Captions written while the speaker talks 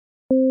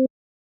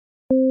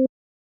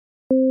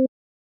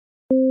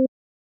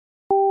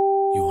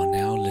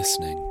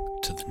listening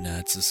to the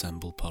Nerds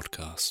Assemble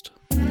podcast.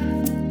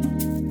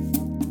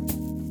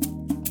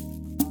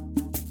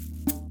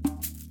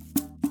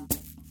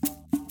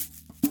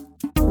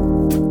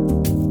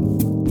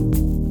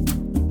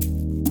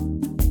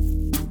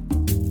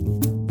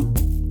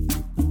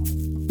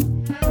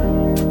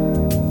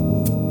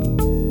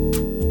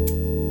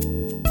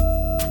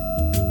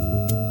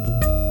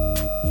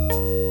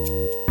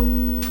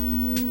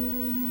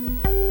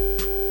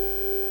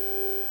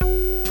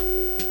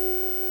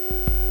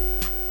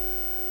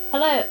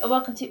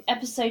 Welcome to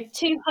episode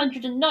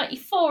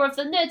 294 of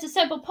the Nerds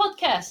Assemble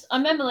podcast.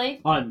 I'm Emily.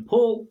 I'm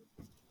Paul.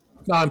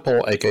 I'm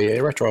Paul, aka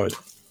Retroid.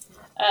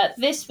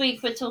 This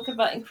week we're talking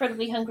about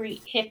incredibly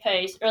hungry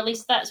hippos, or at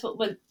least that's what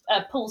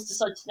Paul's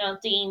decided to now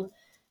deem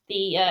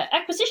the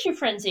acquisition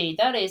frenzy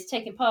that is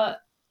taking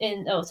place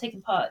in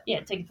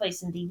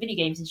the video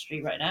games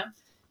industry right now.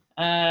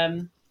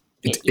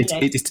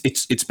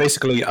 It's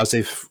basically as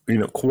if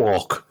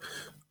Quark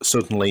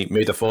suddenly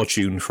made a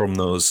fortune from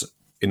those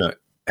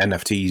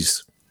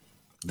NFTs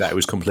that I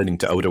was complaining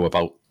to Odo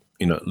about,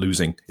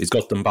 losing. He's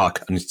got them back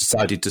and he's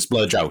decided to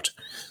splurge out.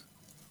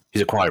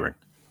 He's acquiring.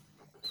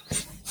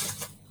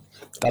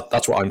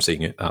 That's what I'm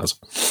seeing it as.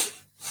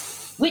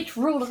 Which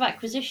rule of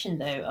acquisition,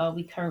 though, are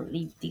we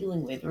currently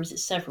dealing with, or is it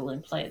several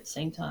in play at the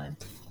same time?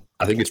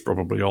 I think it's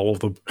probably all of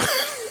them.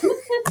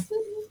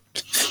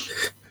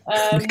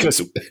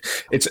 Because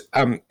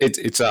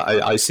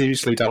I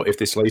seriously doubt if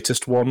this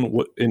latest one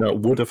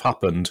would have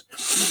happened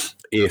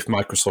if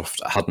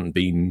Microsoft hadn't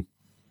been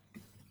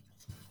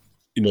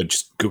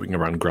just going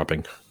around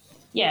grabbing.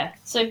 Yeah,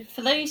 so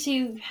for those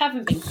who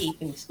haven't been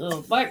keeping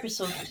score,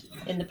 Microsoft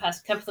in the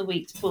past couple of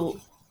weeks bought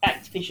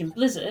Activision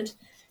Blizzard.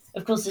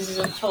 Of course, this is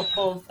on top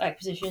of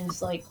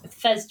acquisitions like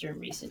Bethesda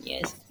in recent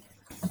years.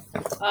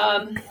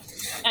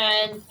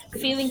 And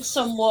feeling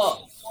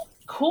somewhat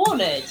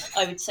cornered,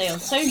 I would say, on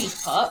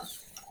Sony's part.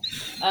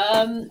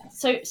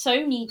 So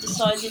Sony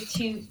decided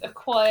to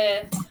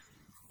acquire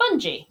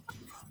Bungie,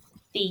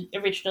 the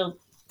original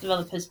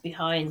developers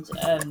behind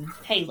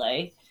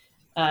Halo.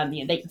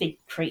 They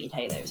created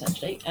Halo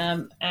essentially,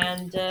 and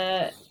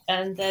they're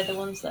the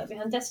ones that are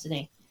behind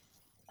Destiny.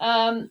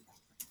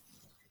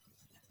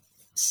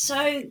 It's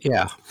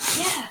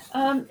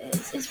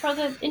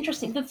rather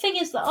interesting. The thing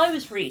is that I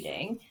was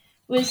reading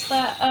was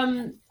that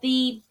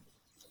the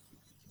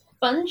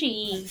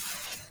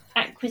Bungie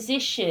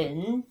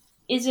acquisition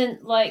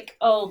isn't like,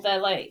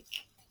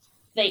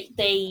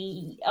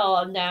 they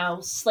are now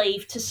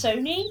slave to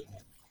Sony.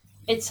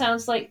 It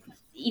sounds like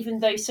even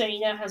though Sony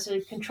now has the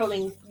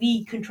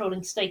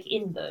controlling stake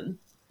in them,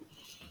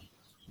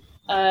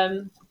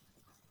 that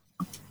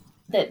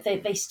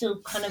they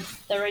still kind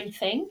of their own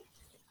thing.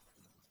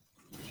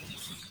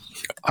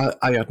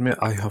 I admit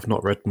I have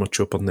not read much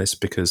up on this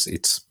because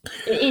it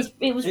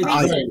was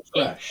recent.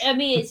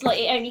 It's like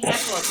it only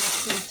happened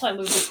from the time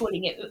we were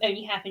recording it. It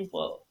only happened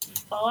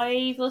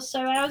 5 or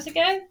so hours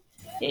ago.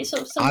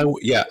 I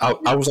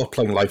was off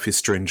playing Life is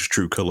Strange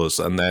True Colours,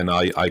 and then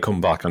I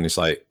come back and it's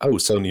like, oh,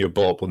 Sony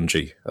bought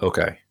Bungie.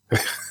 Okay.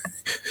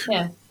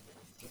 Yeah.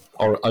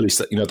 Or at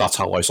least that's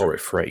how I saw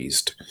it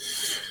phrased.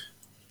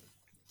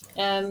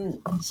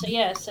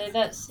 So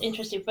that's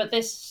interesting. But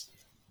it's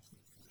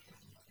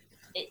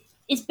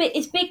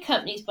big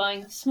companies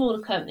buying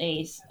smaller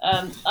companies.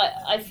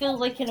 I feel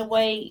like in a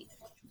way,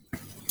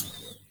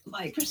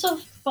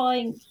 Microsoft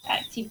buying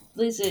Active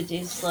Blizzard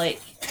is like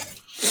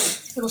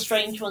a little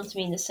strange one to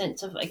me in the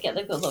sense of, I get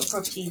they've got a lot of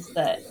properties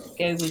that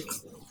go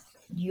with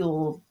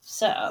your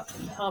setup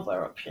and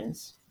hardware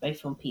options,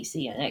 both on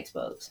PC and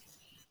Xbox.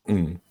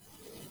 Mm.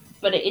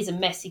 But it is a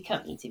messy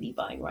company to be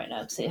buying right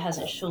now because it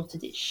hasn't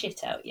sorted its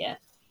shit out yet,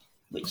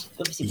 which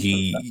obviously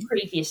we talked about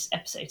previous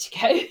episodes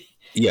ago.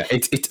 Yeah,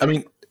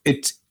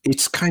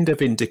 it's kind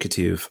of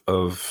indicative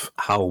of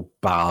how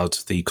bad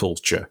the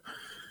culture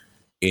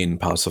in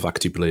parts of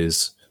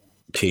ActiBliz,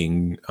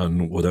 King,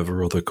 and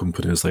whatever other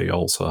companies they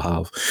also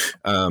have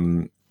are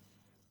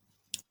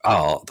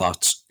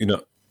that,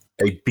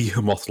 a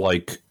behemoth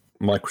like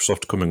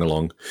Microsoft coming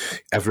along,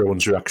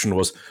 everyone's reaction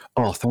was,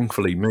 oh,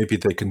 thankfully, maybe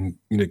they can,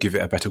 give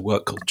it a better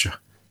work culture.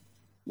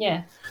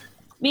 Yeah.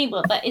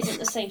 Meanwhile, that isn't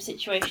the same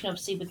situation,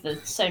 obviously, with the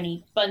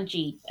Sony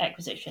Bungie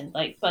acquisition.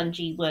 Like,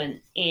 Bungie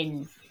weren't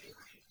in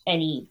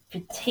any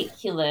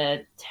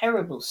particular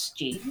terrible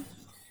stew.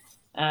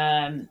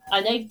 I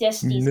know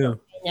Destiny's not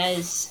been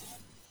as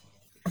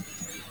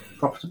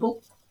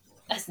profitable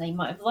as they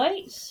might have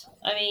liked.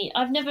 I mean,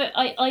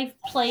 I've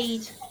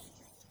played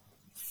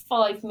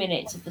 5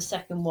 minutes of the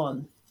second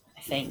one,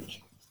 I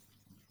think.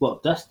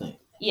 What, Destiny?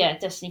 Yeah,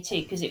 Destiny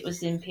 2, because it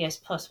was in PS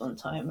Plus one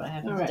time and I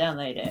happened to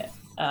download it.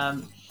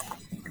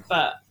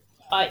 But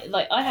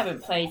I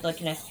haven't played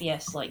like an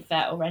FPS like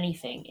that or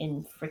anything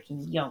in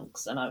freaking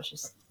yonks, and I was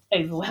just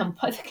overwhelmed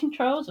by the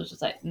controls. I was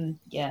just like,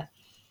 yeah.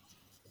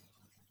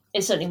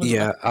 It certainly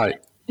wasn't. Yeah,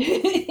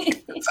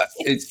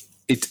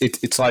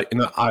 it's like,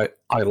 I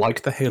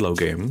like the Halo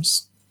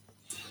games,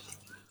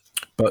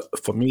 but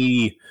for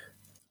me,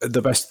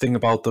 the best thing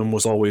about them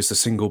was always the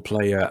single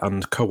player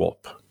and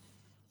co-op.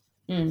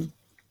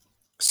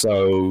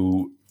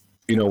 So,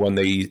 when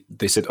they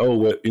said,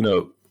 "Oh,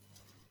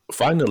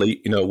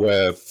 finally,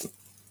 we're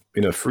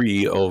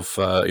free of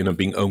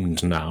being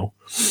owned now,"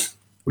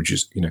 which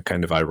is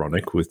kind of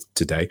ironic with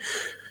today.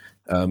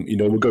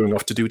 We're going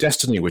off to do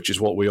Destiny, which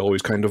is what we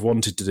always kind of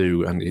wanted to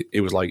do, and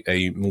it was like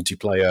a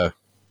multiplayer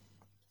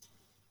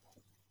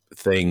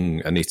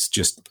thing, and it's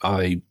just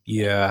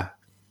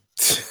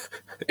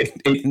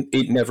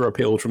it never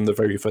appealed from the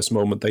very first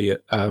moment they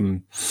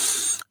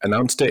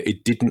announced it.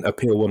 It didn't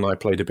appeal when I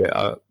played a bit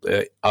at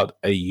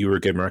a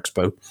Eurogamer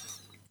Expo,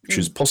 which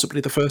is possibly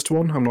the first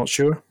one. I'm not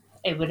sure.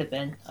 It would have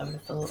been. I would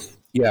have thought.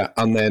 Yeah,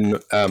 and then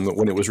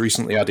when it was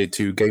recently added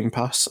to Game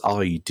Pass,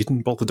 I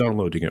didn't bother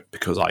downloading it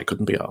because I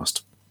couldn't be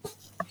asked.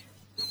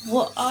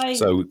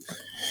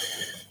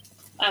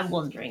 I'm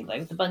wondering, though,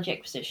 with the Bungie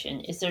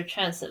acquisition, is there a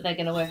chance that they're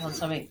going to work on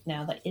something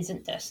now that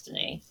isn't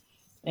Destiny?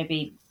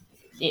 Maybe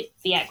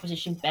the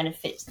acquisition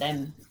benefits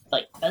them,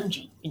 like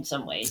Bungie, in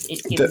some ways.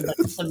 It gives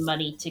them some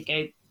money to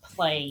go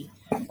play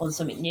on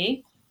something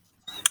new.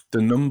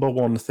 The number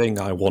one thing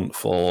I want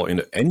for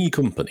any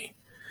company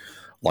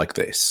like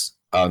this,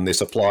 and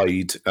this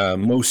applied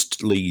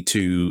mostly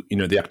to the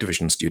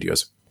Activision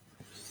studios,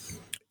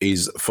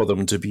 is for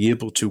them to be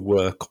able to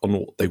work on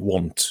what they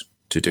want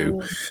to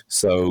do.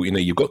 So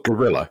you've got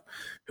Guerrilla,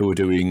 who are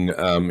doing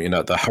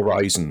the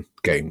Horizon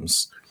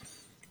games,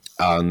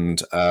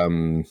 and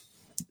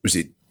was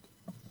it?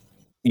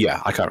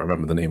 Yeah, I can't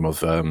remember the name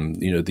of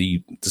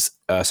the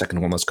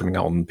second one that's coming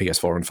out on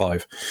PS4 and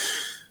 5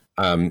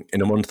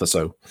 in a month or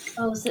so.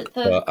 Oh, is it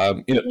to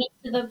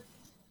the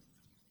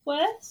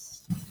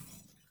West?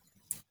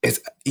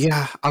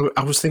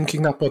 I was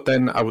thinking that, but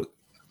then am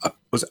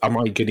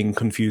I getting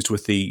confused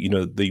with the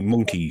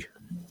monkey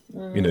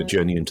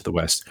journey into the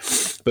West?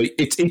 But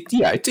it's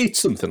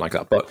something like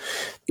that. But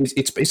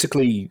it's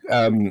basically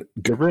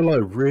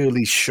Guerrilla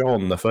really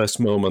shone the first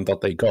moment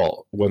that they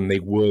got when they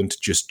weren't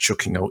just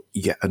chucking out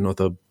yet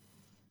another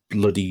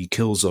bloody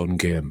Killzone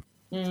game.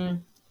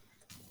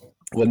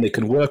 When they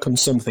can work on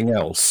something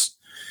else,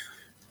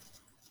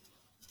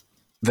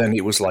 then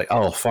it was like,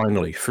 oh,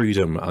 finally,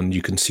 freedom, and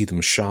you can see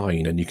them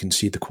shine, and you can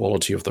see the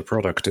quality of the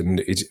product,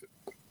 and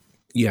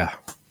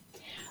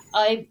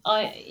I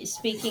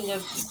speaking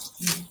of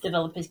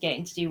developers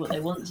getting to do what they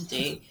want to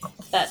do,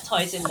 that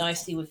ties in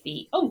nicely with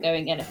the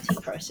ongoing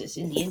NFT crisis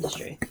in the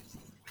industry.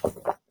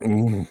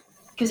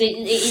 Because it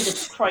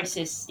is a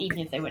crisis, even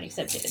if they won't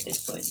accept it at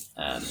this point.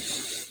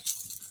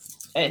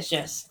 It's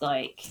just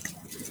like,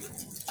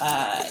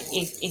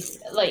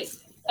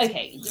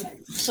 okay,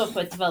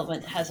 software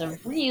development has a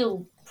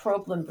real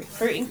problem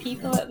recruiting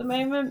people at the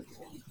moment.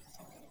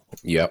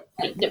 Yep.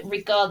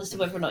 Regardless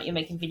of whether or not you're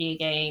making video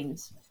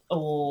games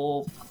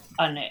or,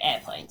 I don't know,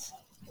 airplanes.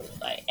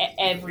 Like,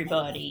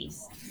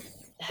 everybody's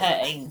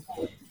hurting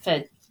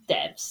for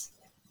devs.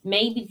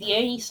 Maybe the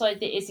only side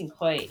that isn't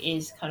quite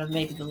is kind of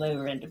maybe the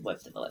lower end of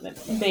web development.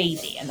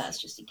 Maybe, and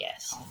that's just a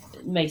guess.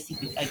 Mostly,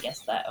 I guess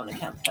that on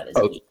account of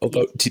that.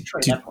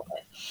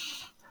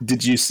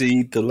 Did you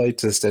see the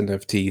latest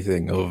NFT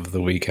thing of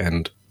the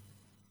weekend?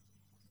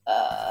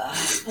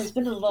 There's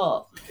been a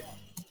lot.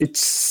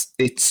 It's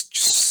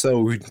just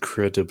so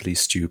incredibly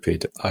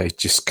stupid. I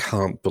just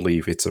can't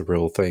believe it's a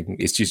real thing.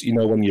 It's just,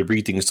 when you're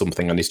reading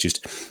something and it's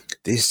just,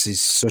 this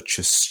is such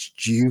a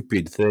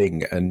stupid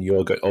thing, and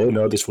you're going, oh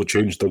no, this will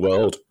change the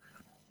world.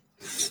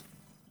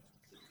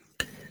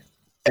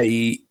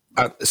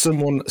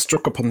 Someone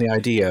struck upon the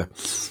idea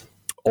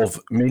of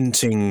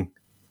minting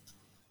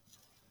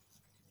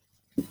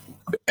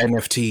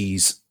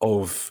NFTs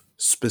of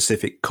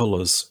specific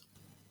colours.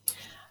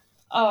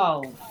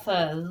 Oh,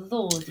 for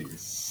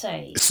Lord's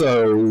sake.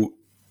 So,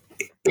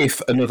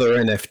 if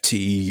another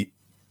NFT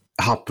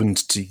happened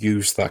to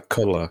use that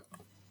colour,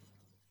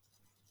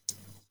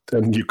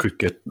 then you could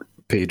get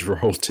paid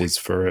royalties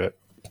for it.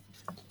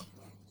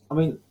 I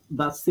mean,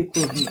 that's the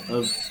equivalent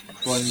of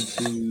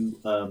trying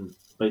to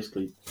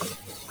basically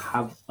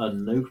have a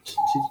note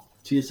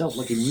to yourself,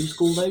 like a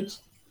musical note,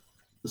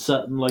 a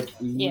certain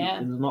in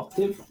an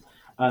octave,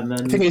 and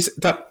then... The thing is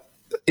that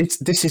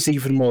this is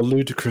even more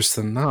ludicrous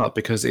than that,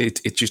 because it's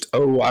just,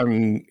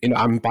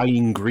 I'm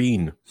buying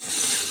green.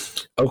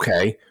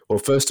 Okay, well,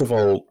 first of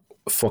all,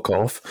 fuck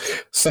off.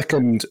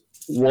 Second,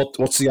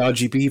 what's the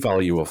RGB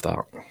value of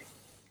that?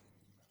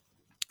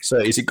 So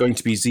is it going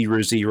to be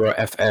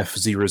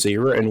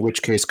 00FF00, in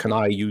which case can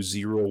I use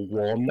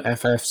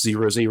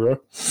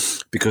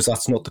 01FF00? Because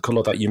that's not the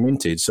colour that you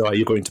minted. So are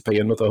you going to pay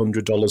another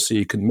 $100 so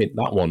you can mint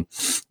that one?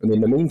 And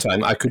in the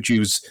meantime, I could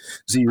use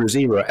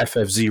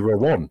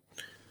 00FF01.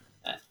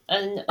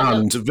 And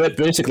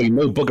basically,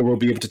 no bugger will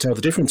be able to tell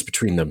the difference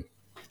between them.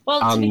 Well,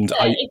 to be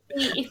fair,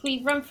 if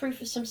we run through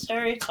for some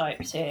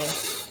stereotypes here,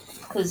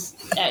 because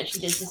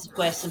actually this is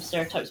where some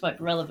stereotypes might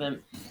be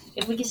relevant.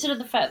 If we consider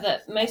the fact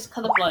that most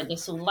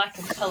colourblindness or lack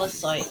of colour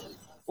sight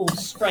or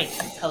strength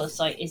of colour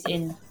sight is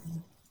in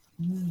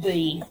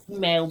the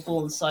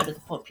male-born side of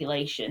the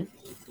population,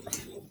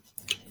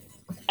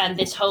 and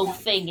this whole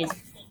thing is,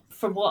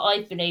 from what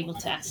I've been able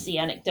to see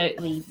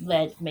anecdotally,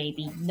 led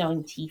maybe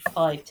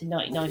 95 to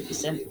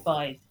 99%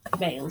 by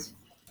males,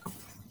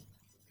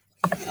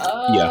 They're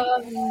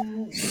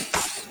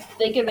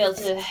going to be able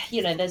to,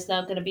 there's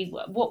now going to be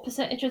what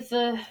percentage of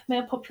the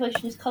male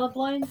population is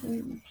colorblind,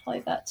 and apply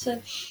that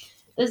to.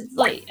 There's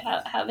like,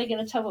 how are they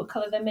going to tell what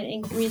color they're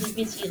emitting really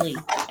visually?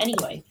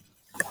 Anyway,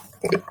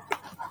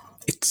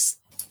 It's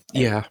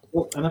yeah.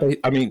 Well, and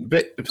I mean,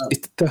 but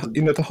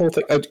the whole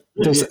thing.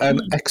 There's an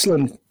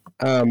excellent,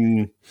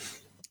 on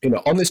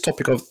this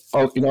topic of,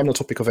 on the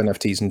topic of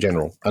NFTs in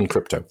general and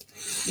crypto.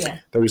 yeah.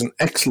 There is an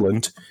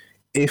excellent,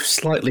 if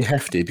slightly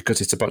hefty,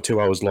 because it's about 2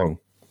 hours long,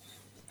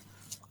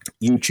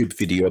 YouTube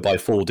video by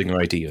Folding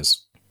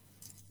Ideas.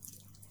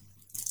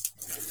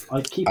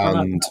 I keep on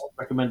having that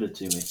recommended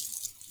to me.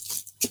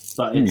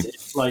 But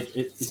it's like,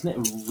 isn't it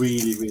a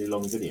really, really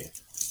long video?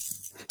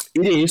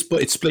 It is,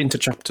 but it's split into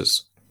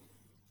chapters.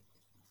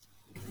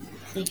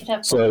 You could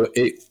have So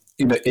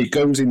it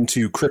goes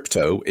into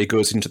crypto, it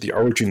goes into the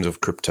origins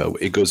of crypto,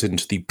 it goes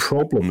into the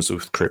problems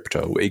with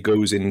crypto, it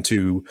goes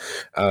into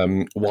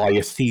why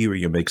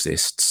Ethereum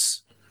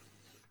exists,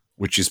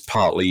 which is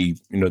partly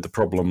the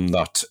problem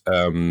that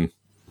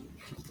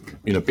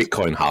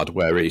Bitcoin had,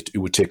 where it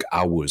would take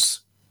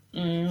hours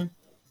to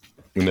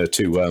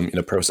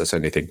process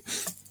anything.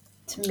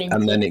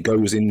 And then it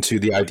goes into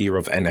the idea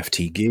of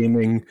NFT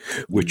gaming,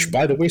 which,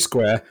 by the way,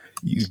 Square,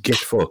 you get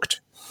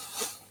fucked.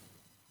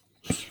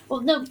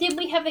 Well, no, did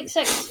we have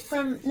execs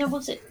from,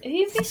 was it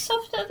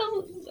Ubisoft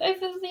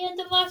over the end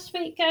of last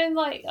week going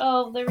like,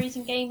 oh, the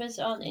reason gamers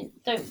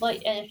don't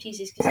like NFTs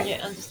is because they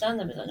don't understand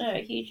them? It's like, no,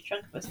 a huge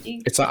chunk of us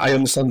do. It's I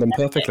understand them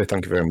perfectly,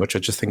 thank you very much. I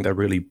just think they're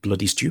really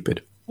bloody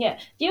stupid. Yeah.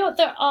 Do you know what?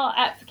 There are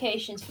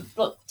applications for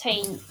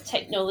blockchain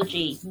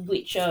technology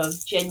which are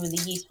genuinely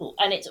useful,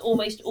 and it's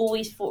almost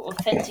always for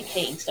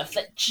authenticating stuff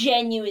that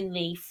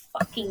genuinely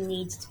fucking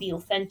needs to be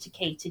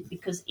authenticated,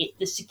 because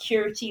the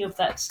security of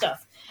that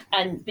stuff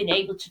and being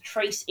able to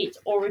trace its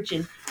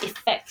origin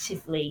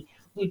effectively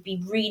would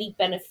be really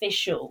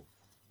beneficial,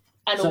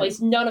 and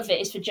almost none of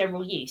it is for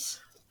general use.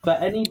 For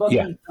anybody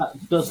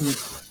that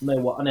doesn't know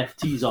what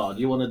NFTs are, do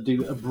you want to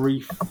do a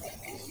brief...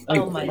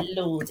 Oh my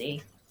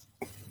lordy.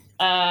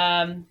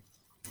 Shall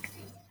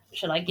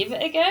I give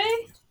it a go?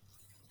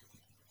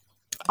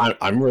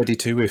 I'm ready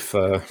to if...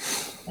 Well,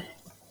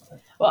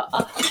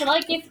 shall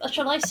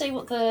I say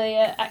what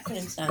the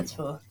acronym stands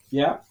for?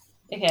 Yeah.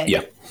 Okay. Yeah.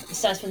 It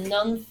stands for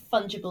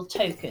non-fungible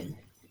token.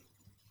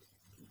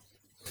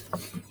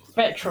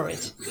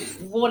 Retroid.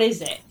 What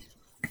is it?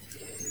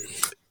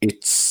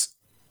 It's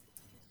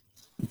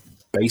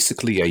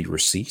basically a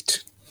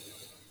receipt.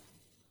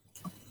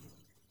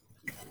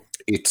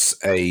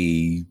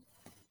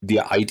 The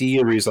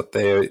idea is that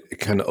there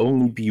can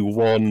only be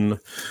one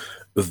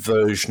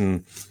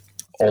version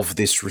of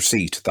this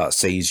receipt that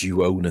says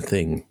you own a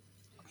thing.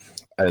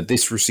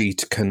 This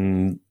receipt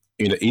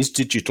is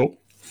digital,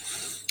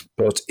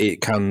 but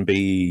it can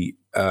be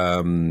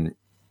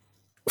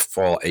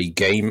for a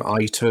game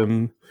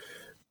item,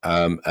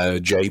 a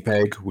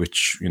JPEG,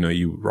 which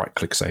you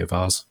right-click save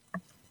as.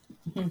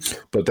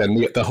 But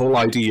then the whole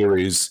idea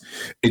is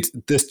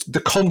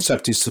the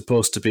concept is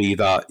supposed to be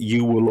that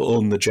you will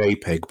own the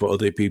JPEG, but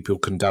other people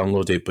can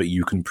download it, but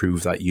you can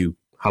prove that you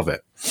have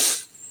it,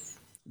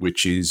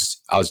 which is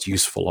as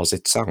useful as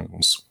it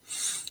sounds.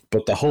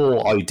 But the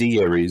whole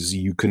idea is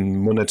you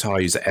can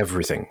monetize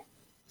everything.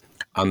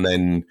 And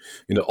then,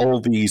 all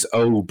these,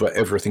 but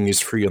everything is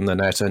free on the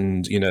net,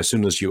 and, as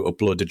soon as you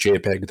upload a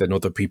JPEG, then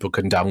other people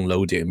can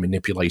download it and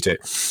manipulate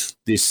it.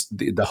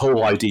 The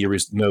whole idea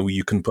is, no,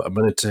 you can put a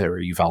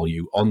monetary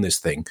value on this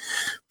thing,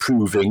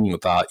 proving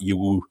that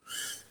you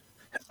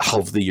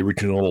have the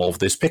original of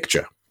this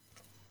picture.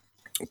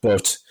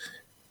 But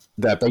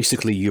they're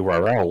basically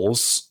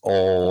URLs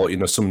or,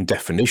 some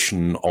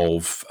definition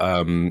of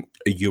a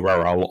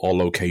URL or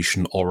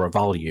location or a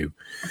value.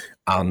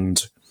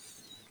 And...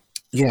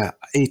 yeah,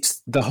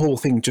 the whole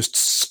thing just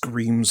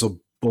screams a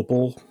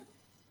bubble.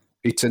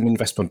 It's an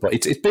investment, but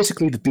it's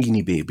basically the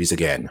Beanie Babies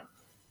again.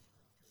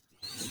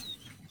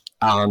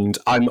 And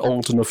I'm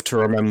old enough to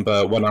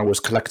remember when I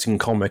was collecting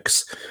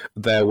comics,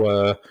 there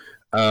were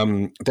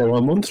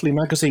monthly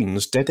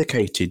magazines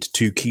dedicated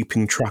to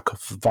keeping track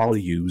of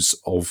values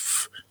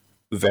of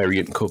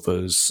variant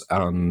covers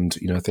and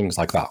things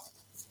like that.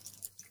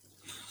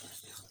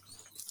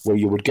 Where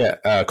you would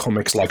get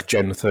comics like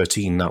Gen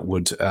 13 that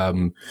would.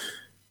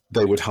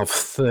 They would have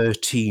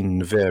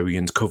 13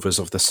 variant covers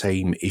of the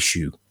same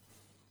issue.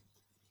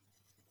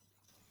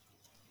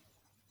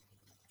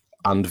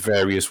 And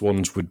various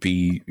ones would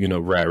be,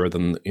 rarer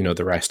than,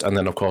 the rest. And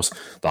then, of course,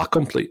 that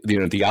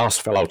the arse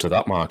fell out of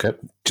that market,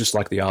 just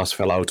like the arse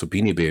fell out of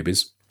Beanie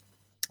Babies,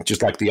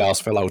 just like the arse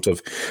fell out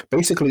of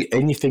basically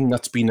anything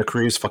that's been a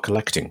craze for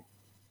collecting.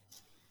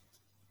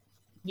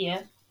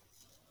 Yeah.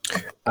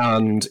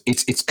 And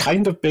it's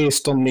kind of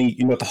based on the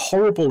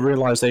horrible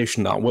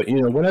realization that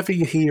whenever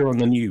you hear on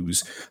the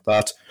news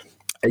that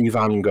a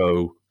Van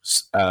Gogh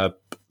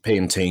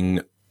painting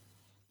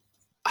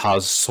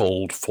has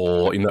sold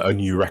for a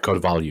new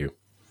record value,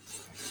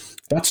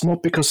 that's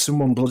not because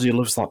someone bloody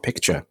loves that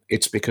picture.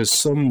 It's because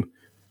some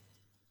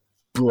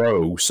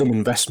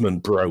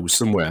investment bro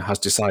somewhere has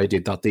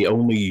decided that the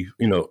only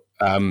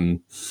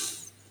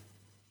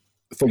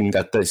thing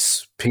that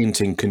this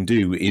painting can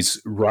do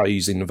is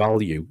rise in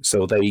value.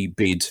 So they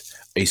bid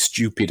a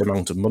stupid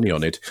amount of money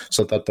on it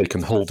so that they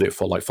can hold it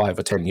for like 5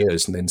 or 10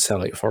 years and then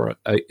sell it for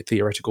a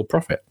theoretical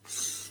profit.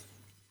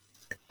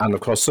 And of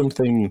course,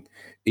 something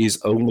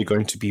is only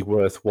going to be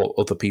worth what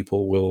other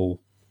people will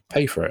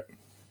pay for it.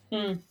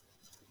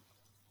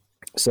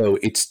 So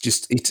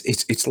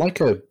it's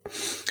like a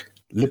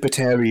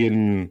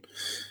libertarian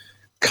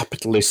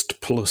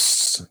capitalist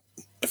plus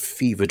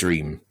fever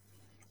dream,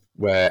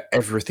 where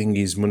everything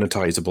is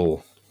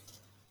monetizable,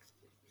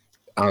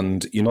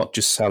 and you're not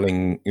just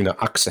selling,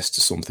 access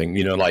to something.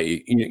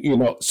 Like you're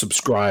not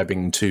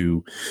subscribing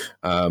to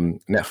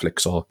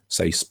Netflix or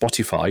say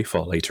Spotify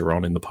for later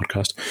on in the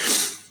podcast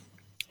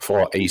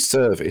for a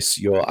service.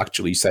 You're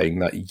actually saying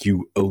that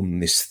you own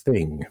this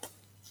thing.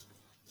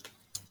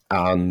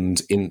 And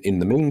in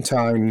the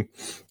meantime,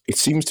 it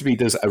seems to be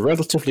there's a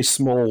relatively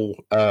small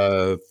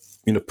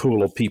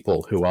pool of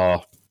people who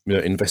are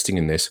investing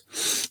in this.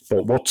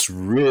 But what's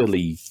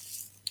really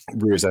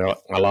raising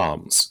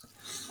alarms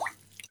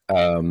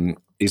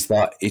is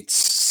that it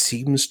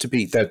seems to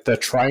be that they're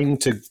trying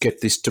to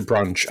get this to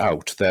branch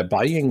out. They're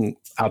buying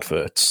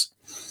adverts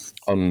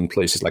on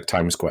places like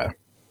Times Square.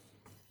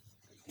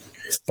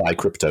 Buy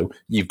crypto.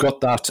 You've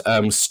got that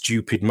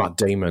stupid Matt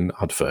Damon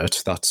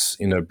advert that's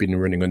been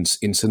running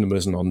in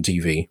cinemas and on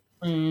TV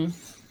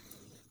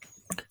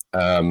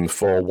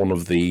for one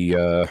of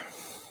the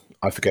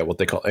I forget what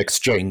they call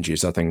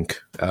exchanges, I think,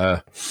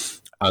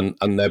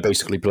 and they're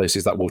basically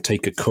places that will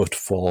take a cut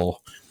for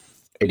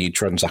any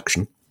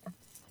transaction.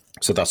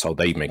 So that's how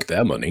they make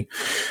their money.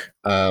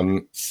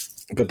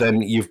 But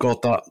then you've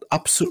got that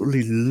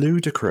absolutely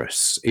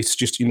ludicrous. It's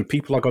just,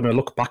 people are going to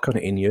look back on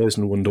it in years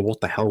and wonder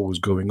what the hell was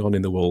going on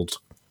in the world.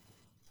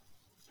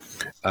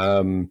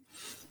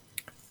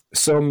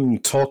 Some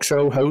talk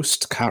show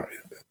host, can't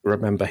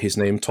remember his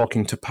name,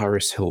 talking to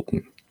Paris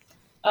Hilton.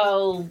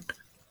 Oh,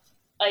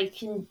 I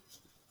can...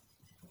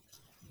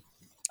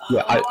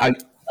 Yeah,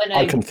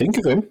 I can think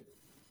of him.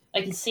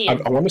 I can see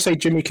it. I want to say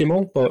Jimmy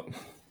Kimmel, but...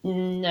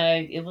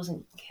 No, it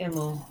wasn't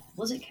Kimmel.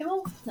 Was it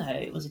Kimmel? No,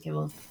 it wasn't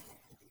Kimmel.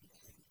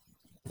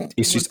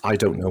 It's just, I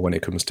don't know when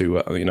it comes to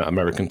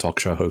American talk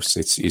show hosts.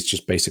 It's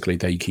just basically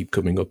they keep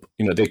coming up.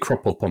 They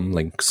crop up on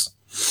links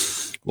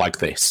like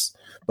this.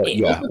 But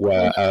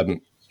where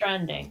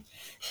Stranding.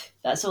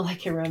 That's all I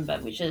can remember.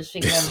 Which I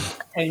think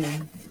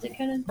Conan. Is it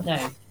Conan?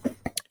 No.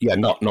 Yeah,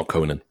 not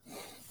Conan.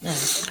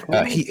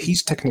 No.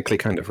 He's technically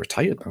kind of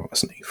retired now,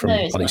 isn't he? No,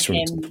 it's not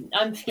him.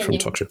 I'm thinking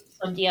talk show.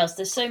 Somebody else.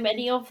 There's so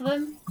many of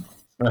them.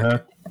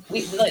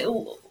 We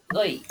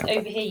like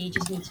over here, you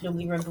just need to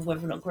normally remember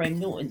whether or not Graham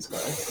Norton's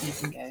got a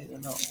season go or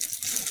not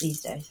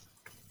these days.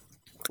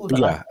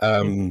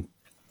 A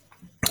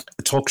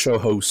talk show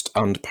host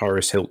and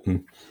Paris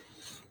Hilton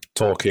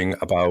talking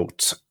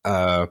about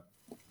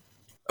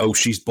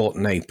she's bought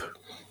an ape,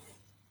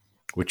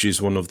 which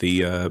is one of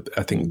the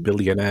I think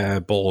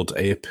billionaire Bored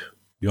Ape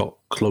Yacht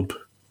Club,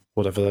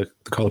 whatever they're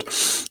called,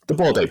 the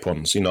Bored Ape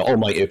ones. All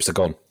my apes are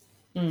gone.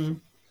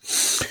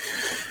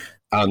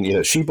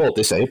 And she bought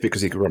this ape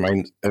because it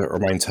reminds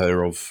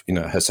her of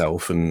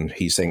herself, and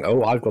he's saying,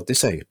 "Oh, I've got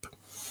this ape,"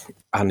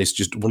 and it's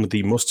just one of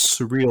the most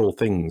surreal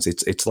things.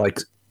 It's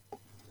like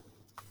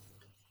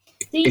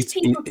these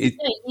people.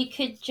 You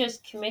could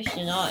just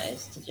commission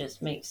artists to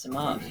just make some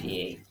art for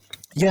you.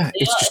 Yeah,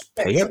 it's just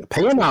pay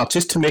an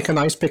artist to make a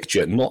nice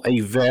picture, not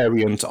a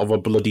variant of a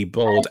bloody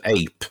bored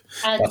ape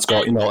that's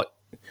got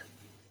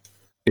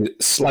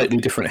slightly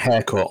different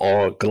haircut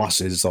or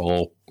glasses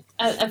or.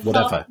 And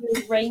whatever.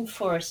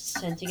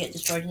 Rainforests tend to get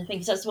destroyed. And I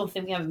think that's one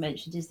thing we haven't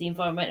mentioned is the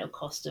environmental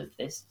cost of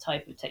this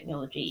type of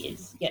technology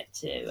is yet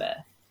to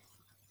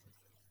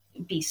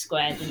be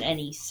squared in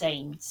any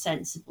sane,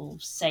 sensible,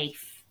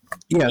 safe,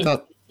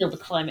 still the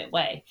climate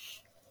way.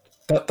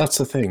 That's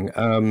the thing.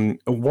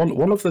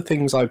 One of the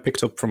things I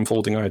picked up from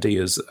Folding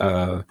Ideas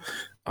on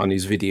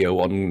his video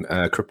on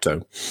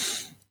crypto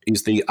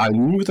is I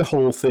knew the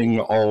whole thing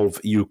of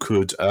you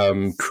could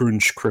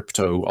crunch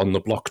crypto on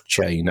the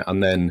blockchain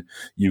and then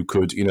you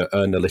could,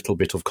 earn a little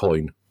bit of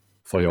coin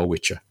for your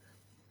Witcher.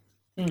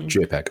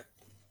 JPEG.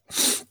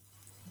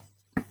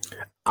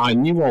 I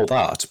knew all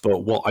that,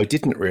 but what I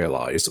didn't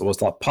realise was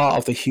that part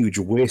of the huge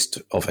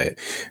waste of it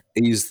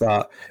is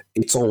that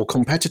it's all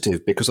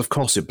competitive, because of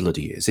course it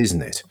bloody is,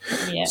 isn't it?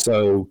 Yeah.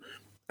 So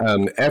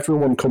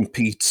everyone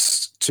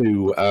competes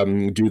to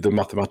do the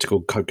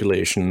mathematical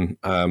calculation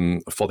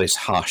for this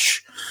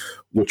hash,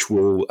 which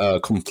will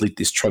complete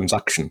this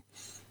transaction.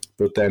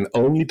 But then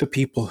only the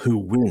people who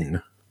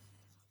win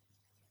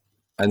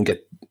and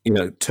get,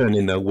 turn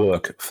in their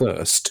work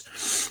first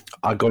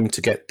are going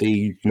to get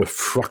the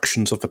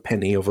fractions of a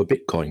penny of a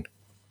Bitcoin.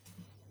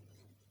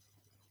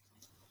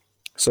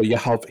 So you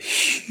have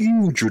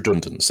huge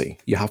redundancy.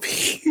 You have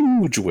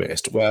huge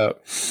waste where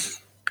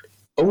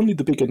only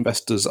the big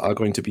investors are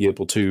going to be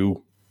able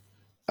to,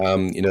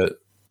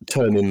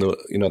 turn in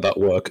the, that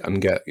work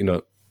and get,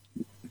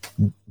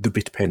 the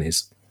bit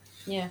pennies.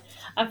 Yeah,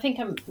 I think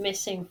I'm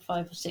missing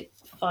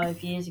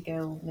 5 years ago,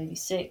 or maybe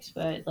 6,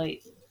 where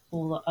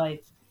all that I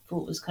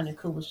thought was kind of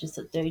cool was just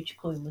that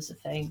Dogecoin was a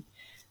thing.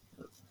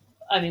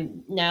 I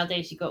mean,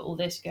 nowadays you got all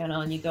this going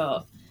on. You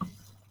got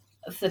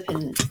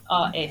flipping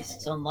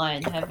artists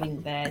online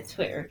having their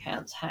Twitter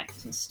accounts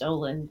hacked and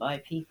stolen by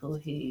people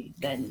who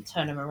then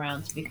turn them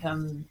around to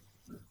become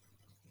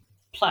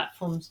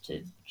platforms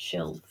to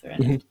shill for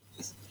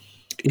NFTs.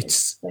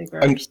 It's so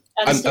gross.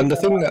 and the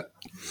thing that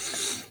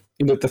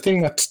the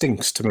thing that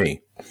stinks to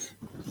me,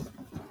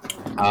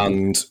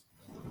 and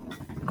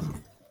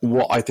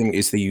what I think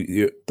is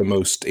the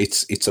most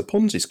it's a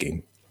Ponzi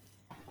scheme,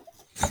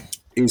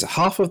 is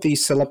half of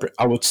these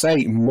I would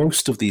say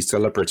most of these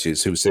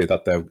celebrities who say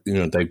that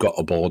they've got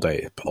a Bored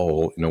Ape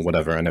or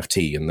whatever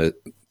NFT, and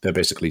they're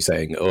basically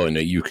saying, oh,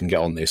 you can get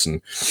on this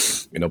and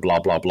blah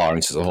blah blah, and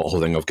it's a whole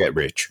thing of get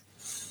rich.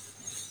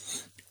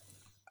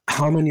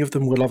 How many of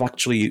them will have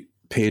actually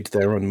paid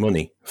their own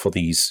money for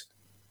these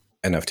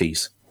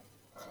NFTs?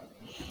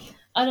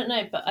 I don't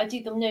know, but I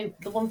do know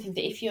the one thing,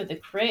 that if you're the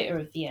creator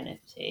of the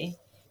NFT,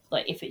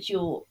 like if it's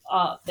your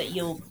art that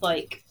you're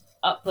like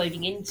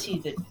uploading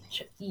into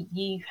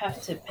you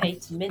have to pay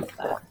to mint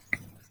that.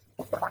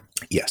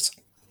 Yes.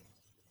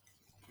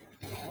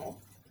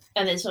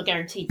 And it's not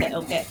guaranteed that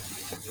it'll get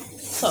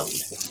sold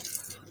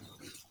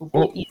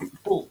or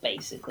bought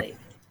basically.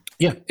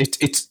 Yeah,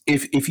 it's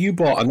if you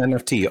bought an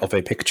NFT of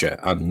a picture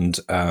and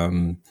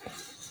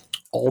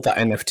all that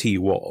NFT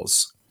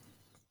was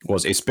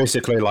it's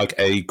basically like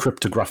a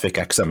cryptographic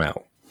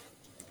XML,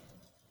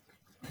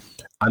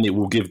 and it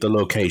will give the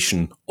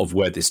location of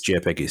where this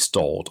JPEG is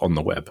stored on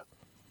the web.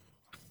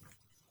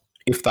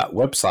 If that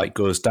website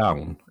goes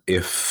down,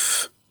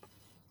 if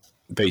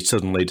they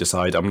suddenly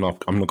decide I'm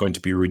not going to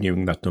be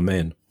renewing that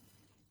domain,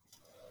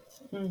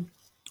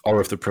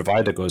 or if the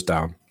provider goes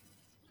down,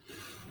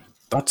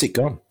 that's it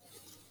gone.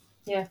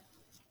 Yeah.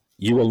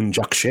 You own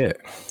jack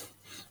shit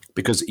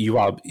because you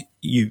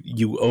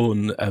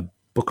own a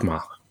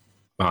bookmark,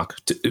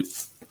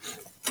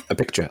 a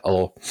picture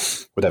or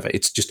whatever.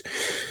 It's just,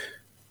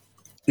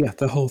 yeah,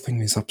 the whole thing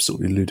is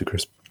absolutely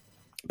ludicrous.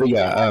 But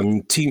yeah,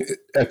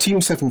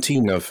 Team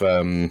 17 have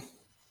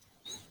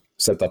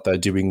said that they're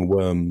doing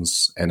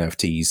Worms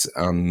NFTs,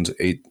 and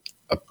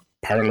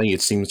apparently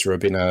it seems to have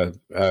been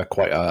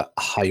quite a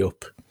high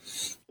up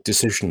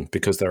decision,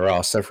 because there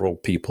are several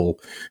people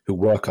who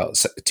work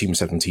at Team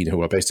 17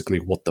 who are basically,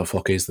 what the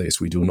fuck is this?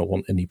 We do not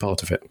want any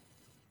part of it.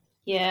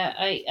 Yeah,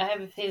 I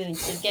have a feeling,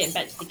 so getting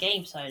back to the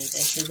game side of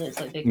this, is it's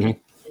like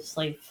it's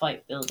like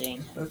fight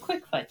building, or a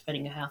quick fight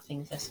depending on how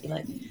things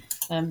escalate,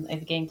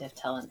 over game dev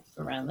talent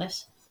around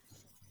this.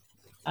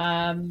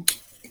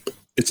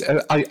 It's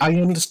I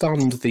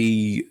understand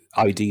the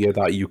idea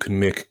that you can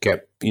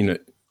get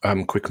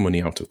quick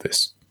money out of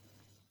this,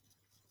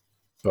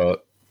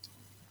 but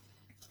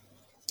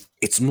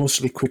it's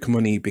mostly quick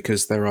money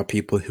because there are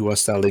people who are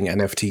selling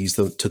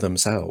NFTs to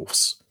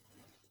themselves,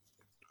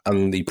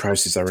 and the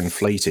prices are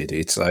inflated.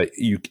 It's like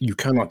you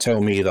cannot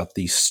tell me that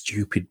the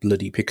stupid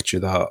bloody picture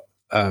that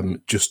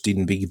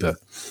Justin Bieber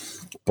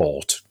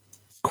bought,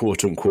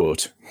 quote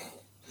unquote,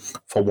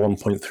 for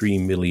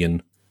 $1.3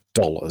 million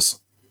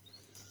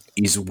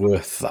is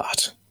worth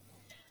that.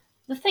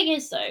 The thing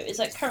is, though, is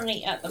that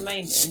currently at the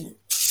moment,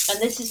 and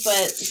this is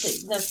where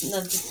none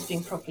of this is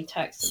being properly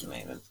taxed at the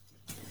moment,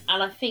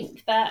 and I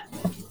think that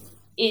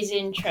is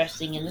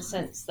interesting in the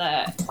sense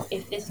that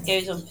if this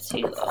goes on for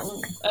too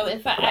long, in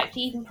fact,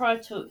 actually, even prior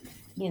to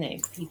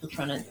people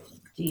trying to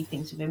do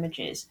things with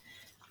images,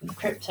 with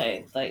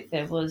crypto, like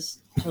there was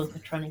talk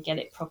of trying to get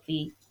it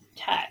properly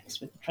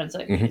taxed with the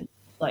transaction,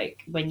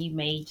 like when you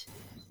made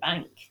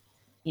bank,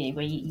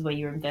 where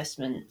your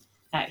investment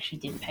actually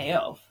did pay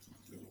off,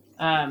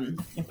 and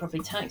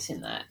properly taxing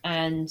that.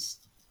 And is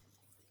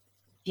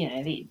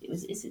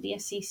it the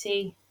SEC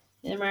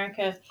in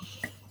America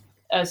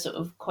are sort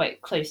of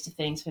quite close to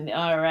things. From the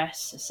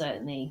IRS are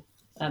certainly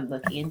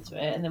looking into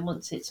it, and then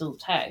once it's all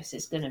taxed,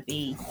 it's going to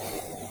be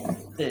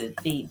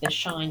the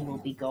shine will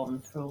be gone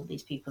for all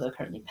these people that are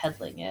currently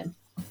peddling it.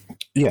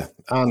 Yeah,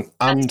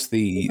 and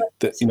the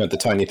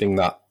tiny thing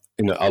that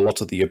a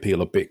lot of the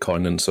appeal of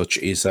Bitcoin and such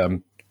is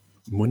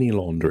money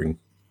laundering.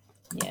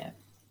 Yeah.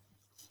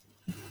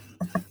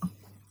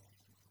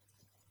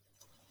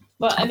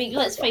 Well, I mean,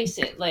 let's face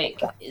it.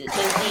 Like,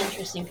 there's the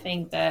interesting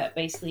thing that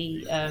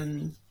basically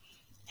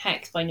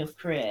hacks by North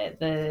Korea.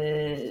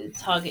 The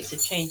targets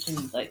have changed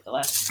in like the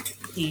last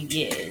few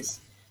years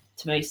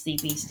to mostly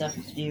be stuff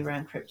to do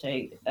around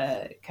crypto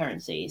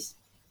currencies,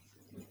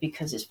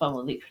 because it's far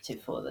more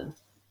lucrative for them.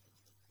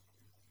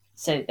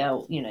 So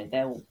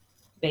they'll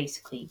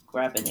basically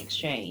grab an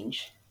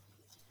exchange,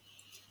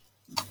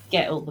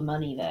 get all the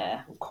money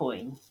there, or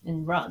coin,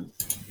 and run,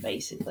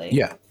 basically.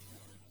 Yeah.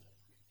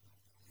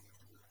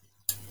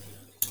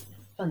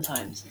 Fun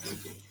times.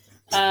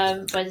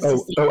 And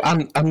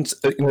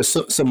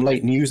some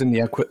late news in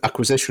the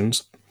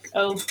acquisitions.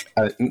 Oh.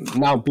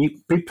 Now,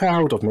 be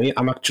proud of me.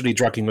 I'm actually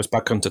dragging us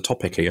back onto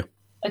topic here.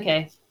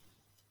 Okay.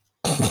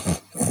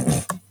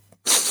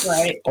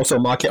 Right. Also,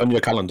 mark it on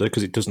your calendar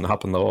because it doesn't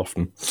happen that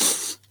often.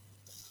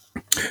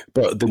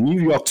 But the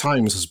New York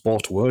Times has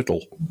bought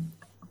Wordle.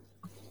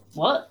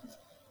 What?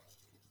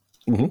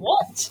 Mhm.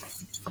 What?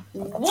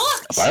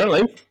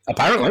 Apparently.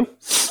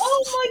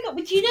 Oh my god!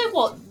 But do you know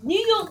what? New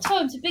York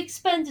Times are big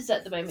spenders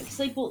at the moment because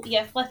they bought The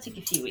Athletic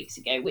a few weeks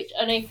ago, which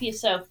I know for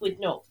yourself would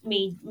not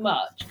mean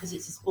much because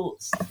it's a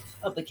sports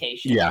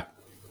publication. Yeah.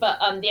 But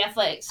The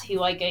Athletics,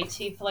 who I go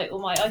to for like all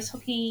my ice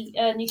hockey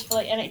news for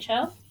like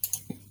NHL,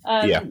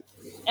 Yeah.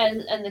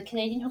 and the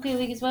Canadian Hockey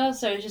League as well.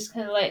 So it's just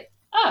kind of like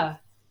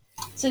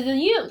so the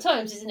New York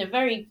Times is in a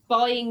very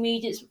buying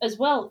mood as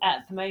well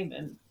at the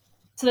moment.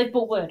 So they've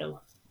bought Wordle.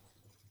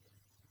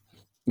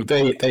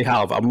 They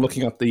have. I'm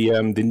looking at the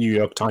New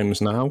York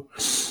Times now,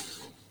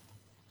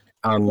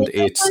 and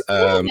it's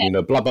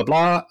blah blah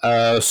blah.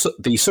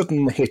 The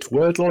sudden hit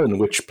Wordle, in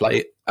which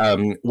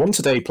once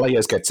a day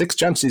players get 6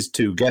 chances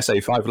to guess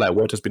a 5-letter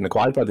word, has been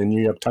acquired by the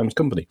New York Times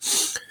Company.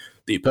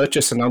 The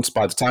purchase, announced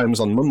by the Times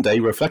on Monday,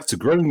 reflects the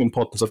growing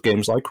importance of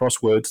games like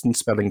crosswords and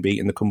spelling bee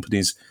in the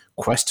company's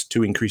quest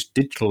to increase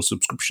digital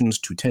subscriptions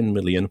to 10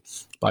 million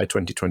by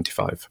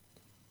 2025.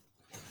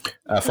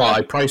 For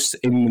a price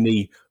in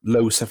the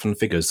low 7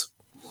 figures.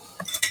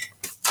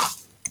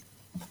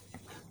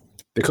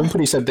 The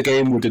company said the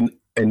game would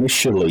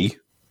initially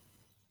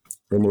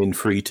remain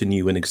free to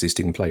new and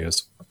existing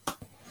players.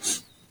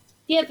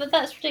 Yeah, but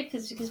that's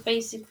ridiculous because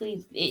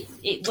basically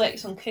it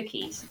works on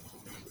cookies.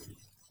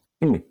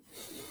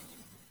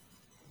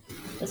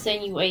 That's the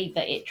only way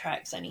that it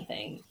tracks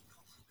anything.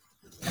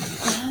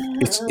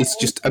 It's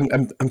just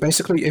and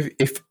basically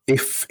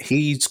if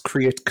he's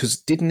because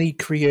didn't he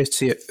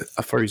create it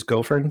for his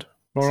girlfriend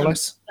more or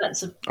less?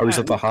 Or is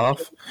it the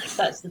half?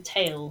 That's the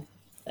tail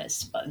that's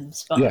spun.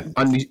 Yeah,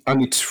 and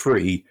it's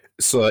free.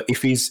 So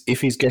if he's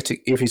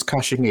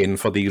cashing in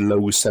for the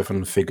low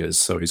 7 figures,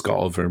 so he's got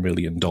over $1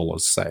 million,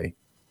 say,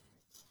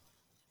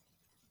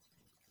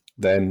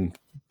 then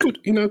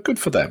good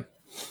for them.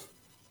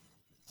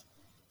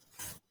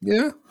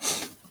 Yeah.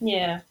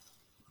 Yeah.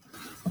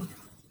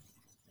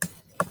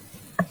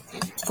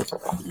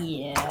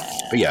 Yeah.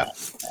 But yeah,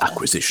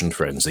 acquisition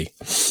frenzy.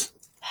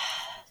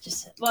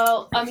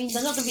 Well, I mean,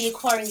 they're not going to be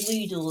acquiring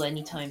Loodle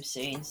anytime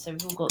soon, so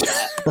we've all got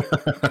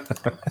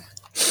that.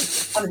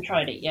 I haven't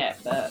tried it yet,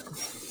 but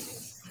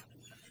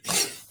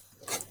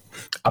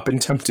I've been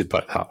tempted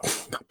by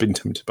that. I've been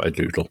tempted by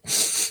Doodle.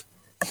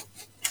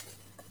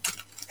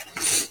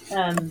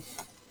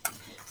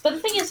 But the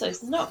thing is, though,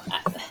 it's not.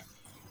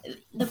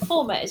 The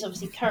format is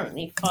obviously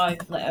currently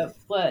 5-letter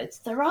words.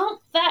 There aren't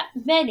that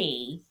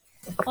many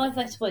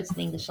 5-letter words in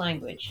the English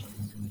language.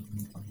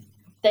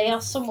 They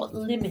are somewhat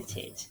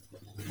limited.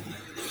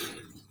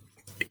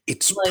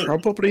 It's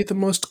probably the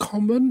most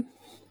common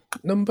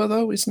number,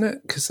 though, isn't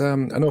it? Because I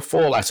know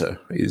 4-letter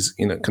is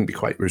can be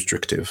quite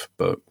restrictive,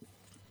 but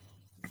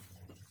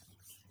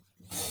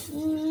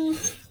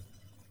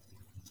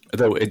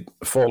though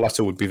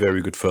 4-letter would be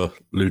very good for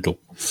Loodle.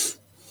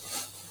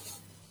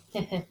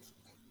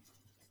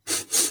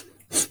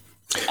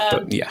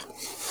 But yeah.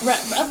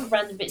 Other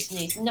random bits of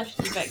news, nothing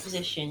to do with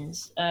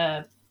acquisitions,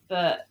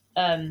 but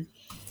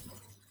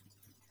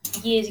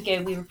years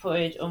ago we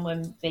reported on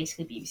when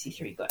basically BBC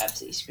Three got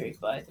absolutely screwed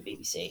by the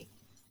BBC.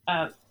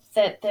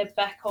 They're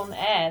back on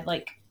air,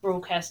 like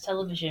broadcast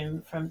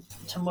television from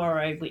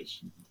tomorrow,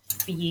 which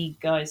for you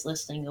guys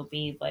listening will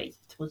be like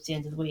towards the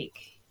end of the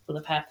week will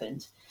have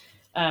happened.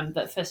 But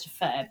 1st of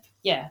Feb,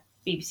 yeah,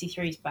 BBC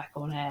Three is back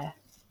on air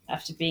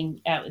after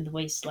being out in the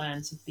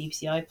wastelands of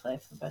BBC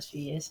iPlayer for the past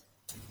few years.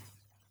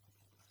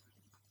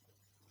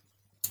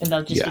 And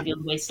they'll just give you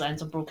the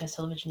wastelands on broadcast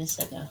television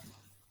instead now.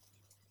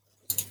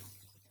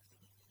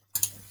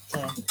 So.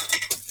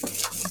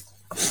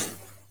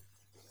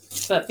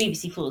 But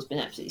BBC 4 has been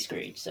absolutely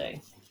screwed, so.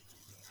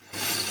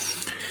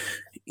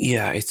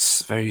 Yeah,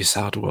 it's very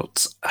sad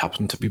what's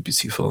happened to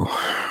BBC 4.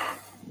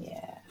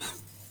 Yeah.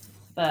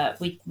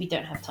 But we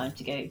don't have time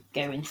to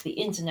go into the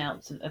ins and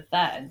outs of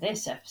that in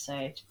this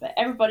episode. But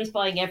everybody's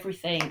buying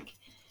everything.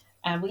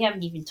 And we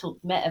haven't even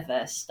talked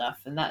metaverse stuff,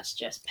 and that's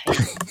just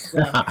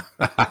painful.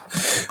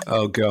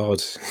 Oh,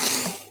 God.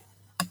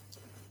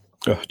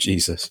 Oh,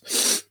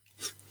 Jesus.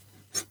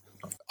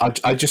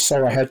 I just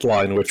saw a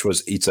headline which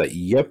was,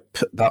 yep,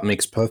 that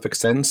makes perfect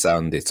sense,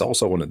 and it's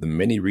also one of the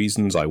many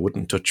reasons I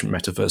wouldn't touch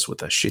metaverse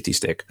with a shitty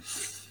stick.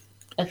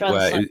 I'd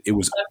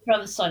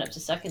rather sign up to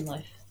Second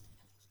Life.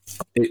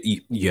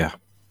 Yeah.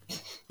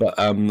 But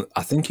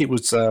I think it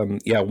was,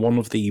 one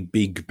of the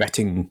big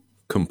betting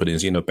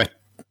companies,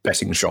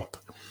 betting shop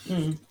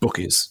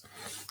bookies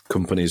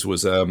companies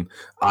was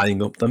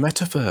eyeing up the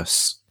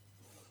metaverse.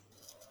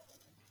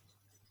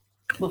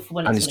 Well,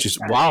 and it's just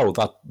wow,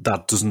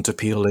 that doesn't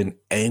appeal in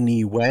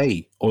any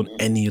way on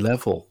any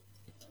level.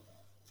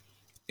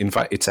 In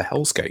fact, it's a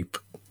hellscape.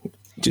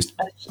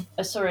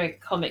 I saw a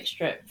comic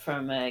strip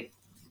from a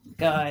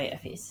guy, I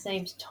think his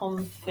name's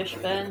Tom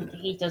Fishburne.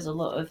 He does a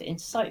lot of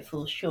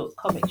insightful short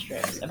comic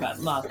strips about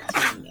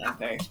marketing and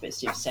various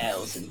bits of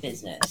sales and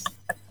business.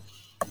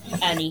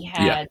 And he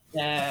had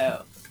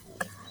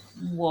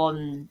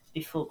one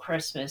before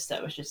Christmas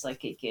that was just like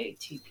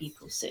two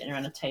people sitting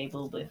around a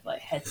table with like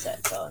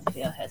headsets on,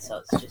 VR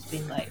headsets, just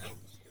being like,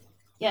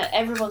 yeah,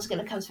 everyone's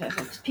going to come to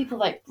everyone because people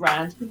like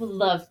brands. People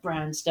love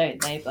brands, don't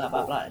they? Blah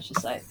blah blah. It's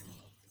just like,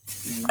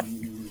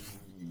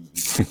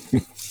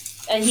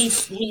 and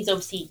he's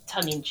obviously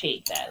tongue in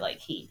cheek there. Like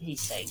he's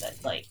saying that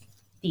like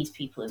these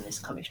people in this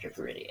comic strip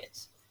are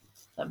idiots.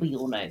 But we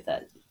all know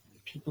that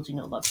people do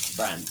not love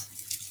brands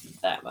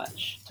that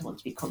much to want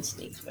to be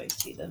constantly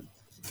exposed to them.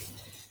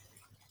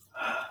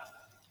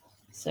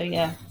 So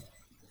yeah,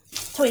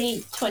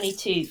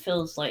 2022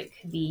 feels like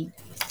the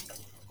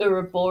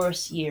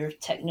Ouroboros year of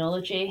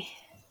technology.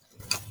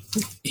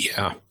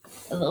 Yeah.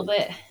 A little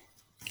bit.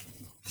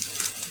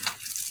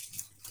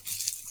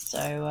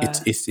 So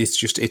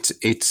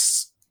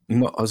it's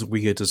not as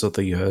weird as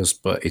other years,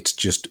 but it's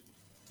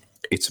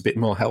a bit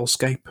more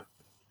hellscape.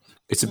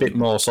 It's a bit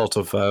more sort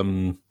of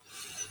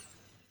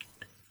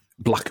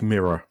Black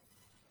Mirror.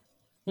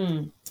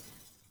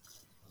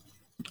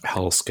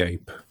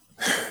 Hellscape.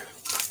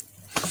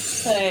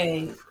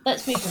 So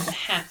let's move on to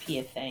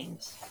happier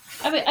things.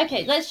 I mean,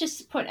 okay, let's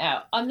just point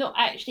out I'm not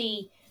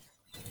actually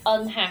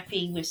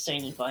unhappy with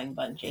Sony buying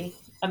Bungie.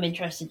 I'm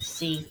interested to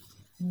see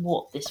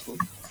what this will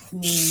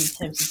mean in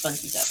terms of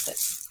Bungie's output.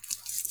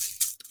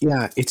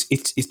 Yeah, it's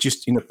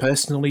just,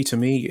 personally to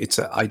me,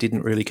 I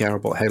didn't really care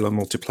about Halo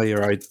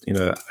multiplayer.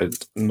 I'd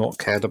not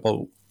cared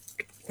about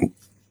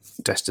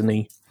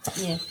Destiny.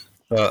 Yeah.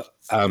 But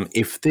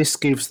if this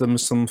gives them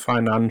some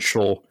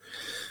financial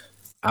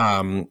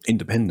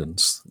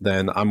independence,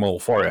 then I'm all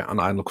for it,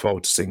 and I look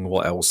forward to seeing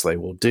what else they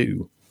will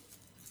do.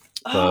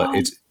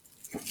 But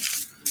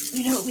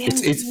you know what we need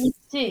to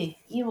do?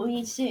 You know what we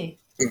need to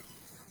do?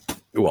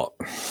 What?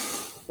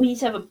 We need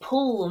to have a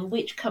poll on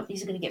which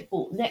companies are going to get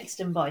bought next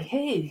and by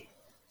who.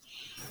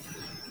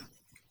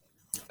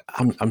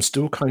 I'm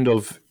still kind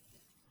of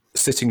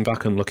sitting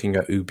back and looking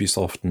at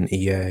Ubisoft and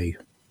EA.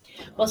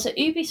 Well, so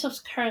Ubisoft's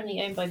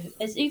currently owned by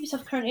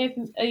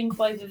owned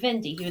by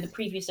Vivendi, who are the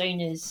previous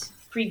owners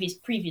of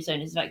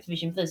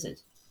Activision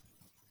Blizzard.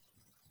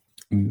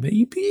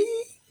 Maybe?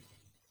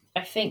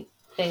 I think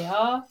they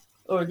are,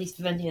 or at least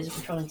Vivendi has a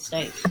controlling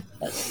stake.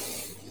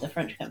 That's the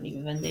French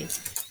company Vivendi.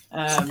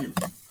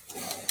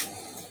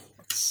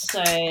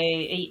 So,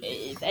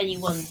 if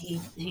anyone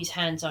whose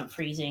hands aren't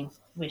freezing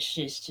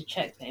wishes to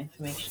check the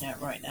information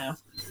out right now,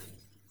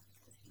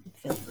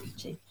 feel free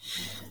to.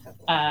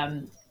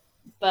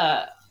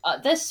 But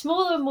there's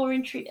smaller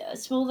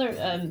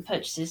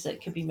purchases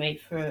that could be made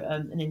for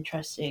an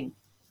interesting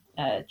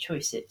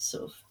choice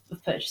of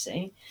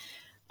purchasing.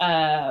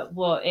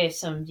 What if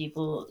somebody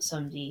bought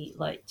somebody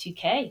like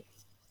 2K?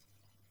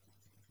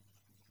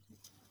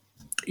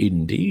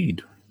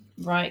 Indeed.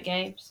 Riot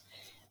Games.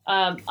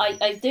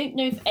 I don't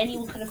know if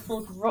anyone can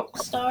afford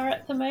Rockstar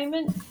at the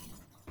moment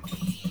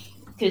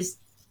because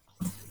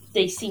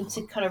they seem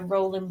to kind of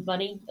roll in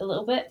money a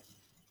little bit.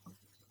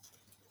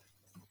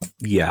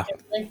 Yeah.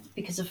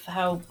 Because of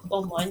how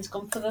online's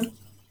gone for them.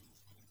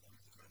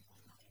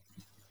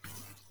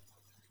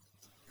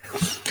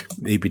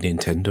 Maybe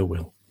Nintendo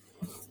will.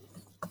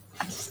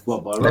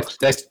 Well, let's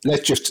just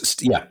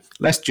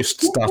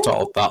start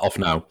that off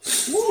now.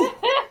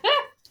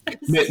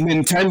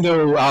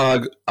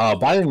 Nintendo are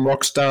buying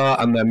Rockstar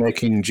and they're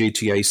making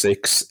GTA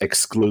 6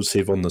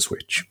 exclusive on the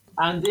Switch.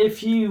 And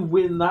if you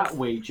win that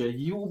wager,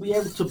 you will be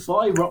able to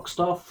buy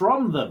Rockstar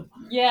from them.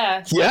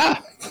 Yeah.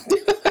 Yeah.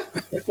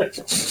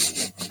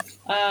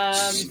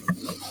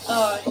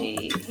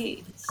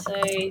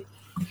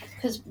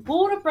 Because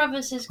Warner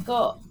Brothers has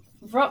got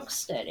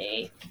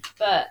Rocksteady,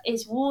 but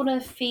is Warner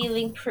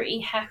feeling pretty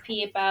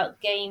happy about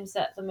games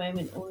at the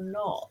moment or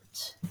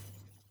not?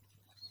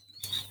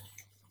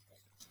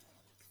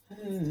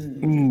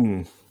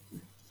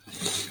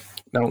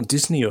 Now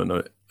Disney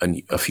own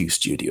a few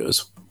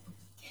studios.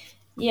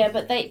 Yeah,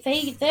 but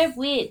they're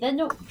weird. They're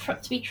not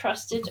to be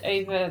trusted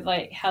over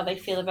like how they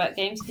feel about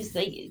games because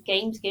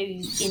games go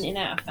in and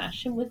out of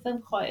fashion with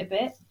them quite a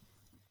bit.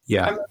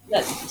 Yeah, I remember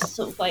that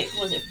sort of like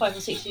was it 5 or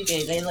 6 years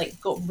ago? They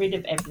like got rid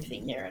of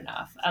everything near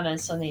enough, and then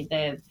suddenly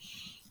they're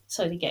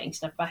slowly getting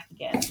stuff back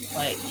again.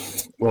 Like,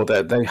 well,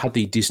 they had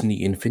the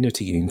Disney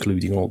Infinity,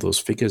 including all those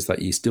figures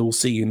that you still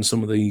see in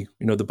some of the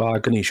the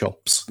bargainy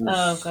shops.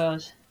 Oh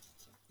god.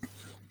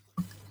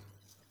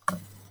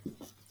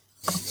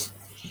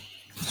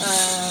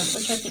 I'm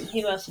trying to think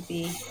who else would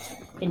be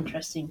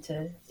interesting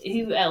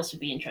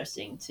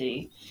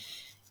to,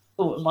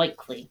 or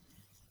likely.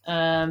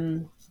 I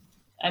mean,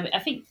 I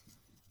think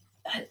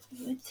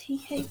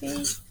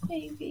TKB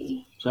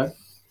maybe. Sorry?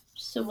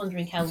 Still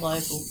wondering how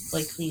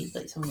likely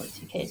like someone like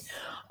 2K is.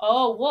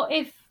 Oh, what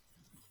if?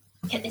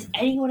 Is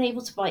anyone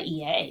able to buy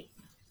EA?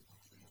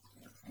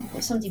 What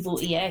if somebody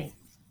bought EA?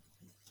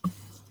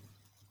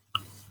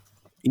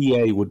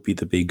 EA would be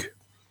the big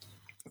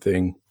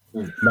thing.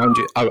 Mind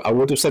you, I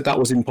would have said that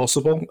was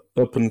impossible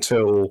up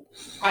until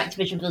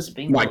Activision Blizzard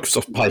being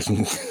Microsoft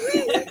buying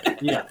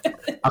Yeah.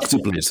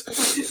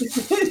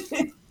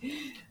 Activision.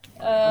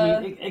 I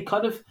mean, it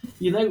kind of,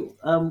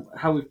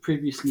 how we've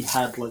previously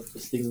had like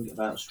this thing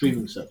about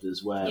streaming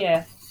services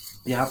where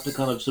you have to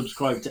kind of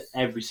subscribe to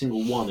every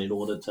single one in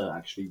order to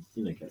actually,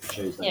 get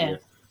shows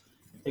that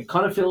it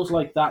kind of feels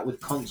like that with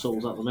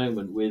consoles at the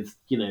moment, with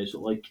sort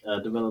of like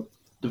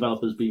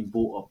developers being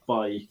bought up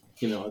by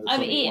Either I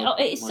mean,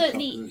 it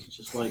certainly it's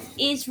just like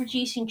is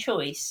reducing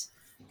choice.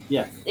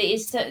 Yeah, it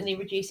is certainly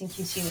reducing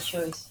consumer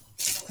choice.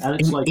 and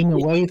it's like in a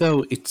way,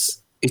 though,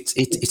 it's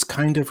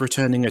kind of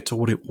returning it to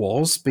what it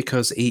was,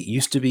 because it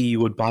used to be you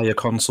would buy a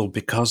console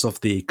because of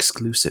the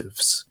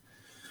exclusives.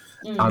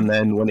 And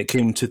then when it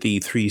came to the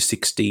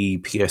 360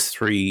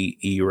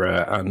 PS3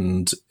 era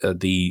and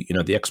the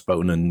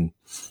Xbone and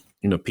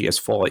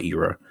PS4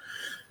 era,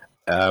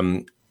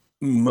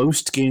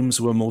 most games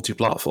were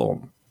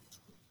multi-platform,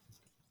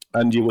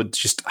 and you would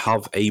just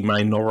have a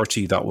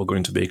minority that were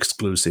going to be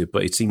exclusive.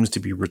 But it seems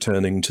to be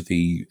returning to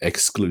the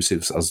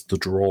exclusives as the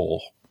draw.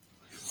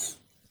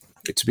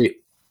 It's a bit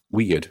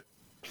weird.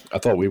 I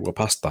thought we were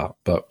past that,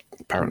 but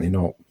apparently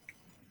not.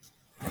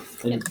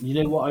 And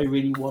you know what I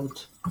really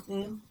want?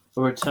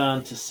 A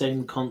return to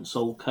same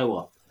console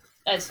co-op.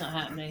 That's not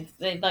happening.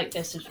 They like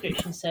their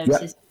subscription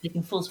services. They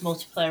can force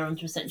multiplayer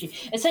onto essentially.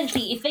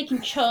 If they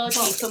can charge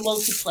you for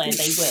multiplayer,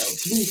 they will.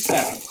 To be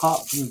fair,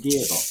 apart from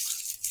Gearbox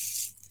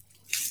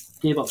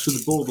with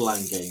the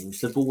Borderlands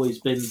games, they've always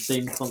been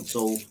same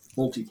console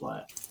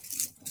multiplayer,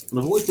 and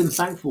I've always been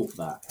thankful for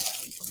that.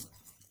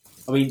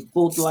 I mean,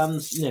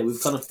 Borderlands, we've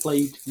kind of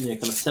played,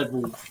 kind of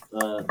several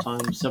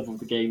times, several of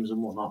the games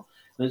and whatnot,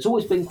 and it's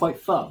always been quite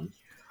fun.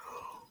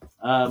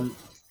 I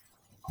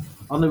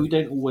know we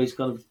don't always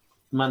kind of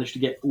manage to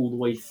get all the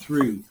way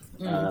through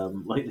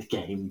like the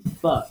game,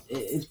 but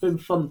it's been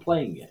fun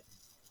playing it.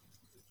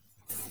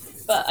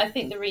 But I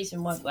think the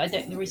reason I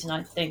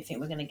don't think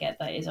we're going to get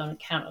that is on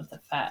account of the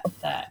fact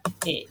that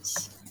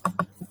it's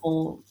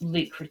more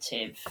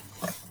lucrative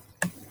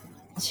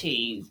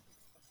to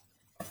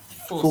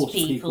force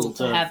people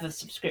to have a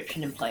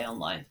subscription and play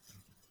online,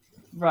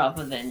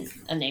 rather than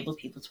enable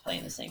people to play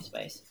in the same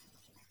space.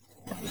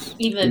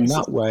 In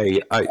that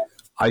way,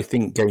 I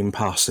think Game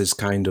Pass is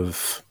kind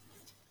of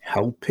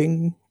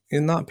helping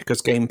in that,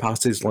 because Game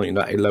Pass is like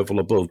a level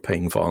above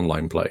paying for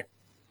online play.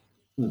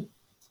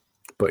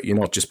 But you're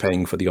not just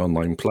paying for the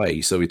online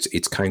play, so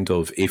it's kind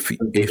of if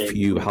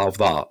you have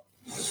that,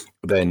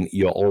 then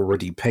you're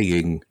already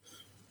paying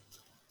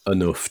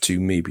enough to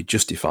maybe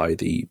justify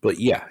the. But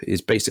yeah,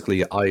 it's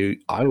basically I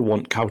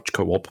want couch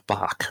co-op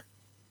back.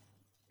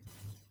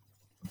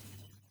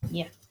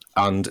 Yeah,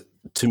 and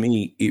to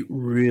me, it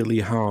really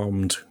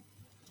harmed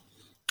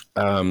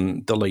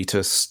the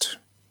latest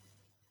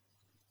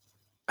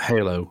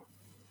Halo,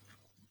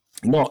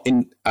 not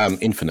in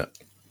Infinite.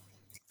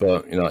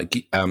 But I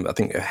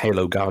think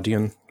Halo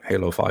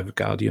 5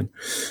 Guardian,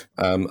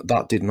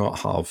 that did not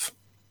have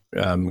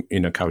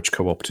couch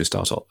co-op to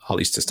start off, at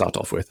least to start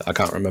off with. I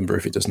can't remember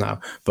if it does now,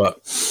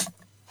 but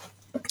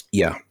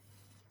yeah,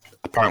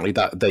 apparently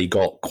that they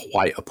got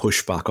quite a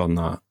pushback on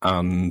that,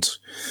 and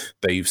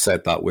they've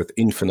said that with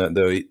Infinite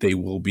they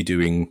will be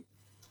doing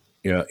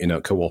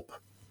co-op,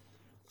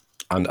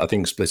 and I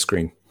think split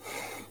screen.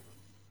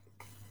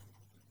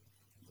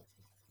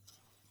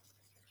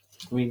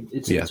 I mean,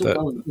 it's all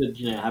well and good,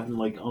 having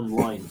like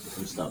online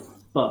and stuff,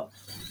 but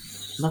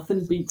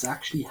nothing beats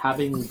actually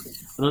having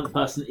another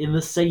person in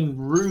the same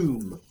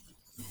room.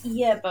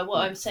 Yeah, but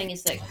what I'm saying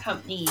is that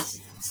companies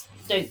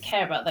don't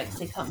care about that because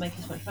they can't make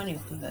as much money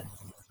off of it.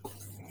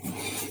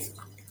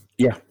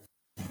 Yeah,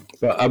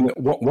 but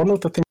one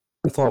of the things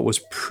I thought was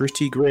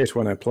pretty great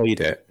when I played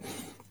it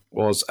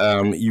was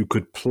you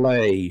could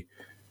play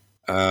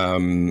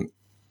Halo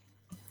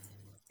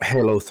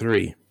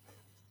 3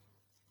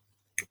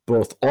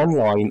 both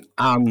online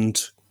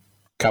and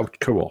couch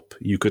co-op.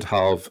 You could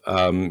have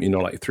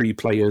like 3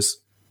 players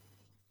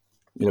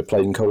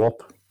playing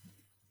co-op,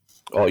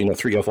 or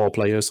 3 or 4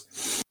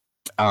 players,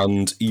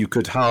 and you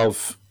could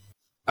have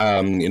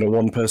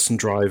one person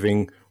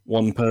driving,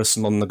 one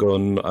person on the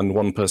gun, and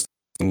one person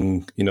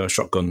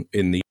shotgun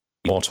in the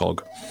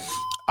Warthog,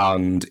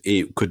 and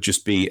it could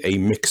just be a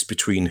mix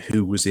between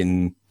who was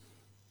in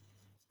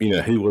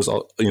who was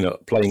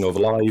playing over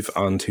live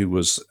and who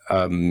was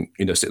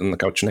sitting on the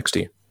couch next to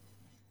you.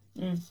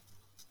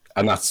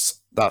 And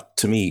that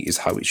to me is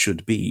how it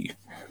should be.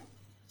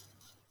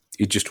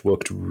 It just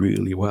worked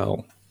really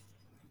well,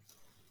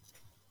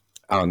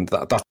 and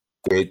that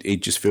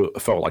it just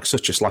felt like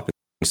such a slap in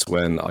the face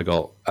when I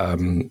got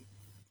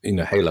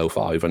Halo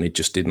 5 and it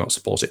just did not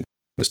support it.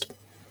 Just,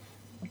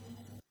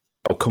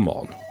 oh, come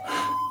on.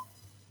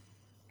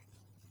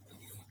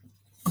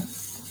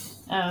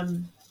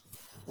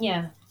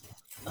 Yeah.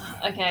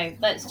 Okay,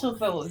 let's talk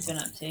about what we've been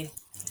up to.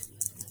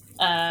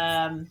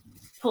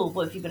 Paul,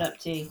 what have you been up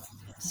to?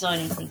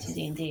 Designing things for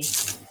D&D, I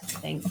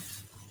think.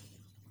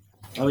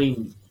 I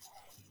mean,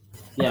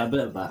 yeah, a bit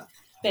of that.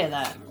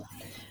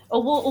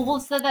 Or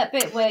was there that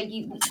bit where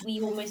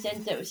we almost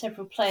ended up with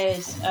several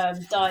players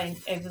dying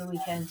over the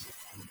weekend?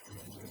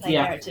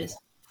 Playing characters.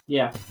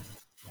 Yeah.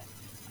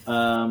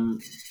 To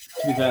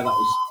be fair, that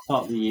was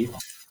partly you.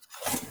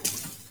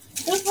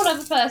 There was one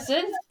other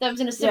person that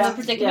was in a similar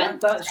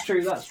predicament. Yeah, that's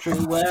true.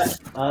 Where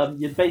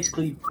you'd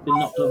basically been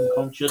knocked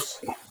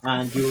unconscious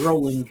and you're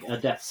rolling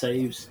death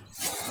saves.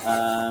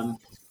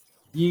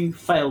 you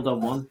failed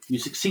on one, you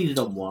succeeded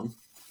on one,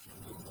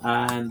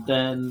 and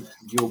then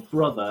your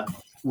brother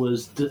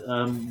was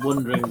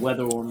wondering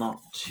whether or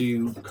not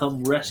to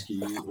come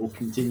rescue you or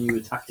continue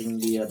attacking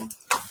the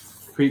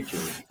creature.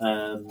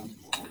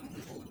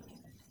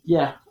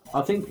 Yeah,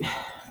 I think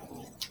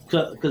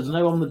because I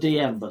know I'm the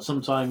DM, but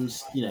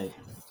sometimes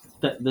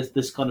that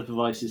this kind of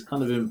advice is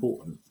kind of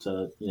important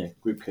to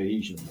group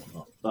cohesion and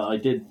whatnot. But I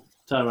did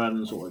turn around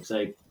and sort of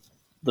say,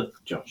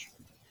 "Look, Josh,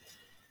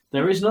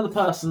 there is another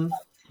person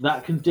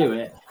that can do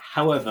it.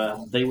 However,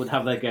 they would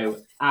have their go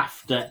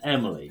after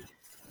Emily.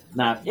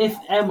 Now, if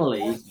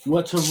Emily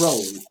were to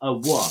roll a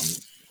 1,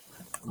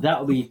 that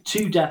would be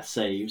 2 death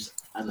saves,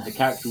 and her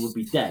character would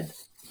be dead."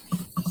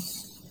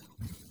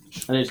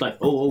 And it's like,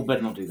 oh,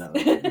 better not do that.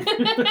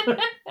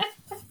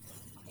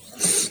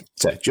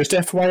 So, just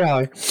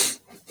FYI.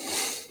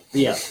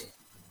 Yeah.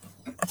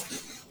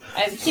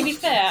 To be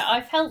fair,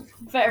 I've helped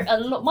a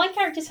lot. My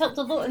character's helped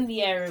a lot in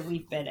the area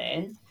we've been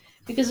in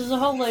because there's a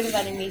whole load of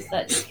enemies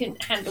that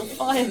couldn't handle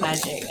fire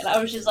magic, and I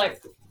was just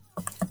like,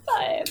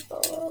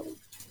 fireball.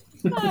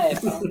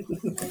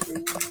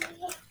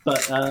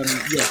 But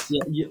yes,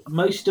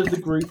 most of the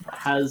group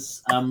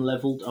has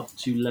leveled up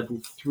to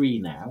level 3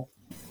 now.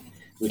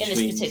 Which in this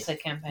means, particular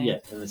campaign. Yeah,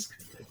 in this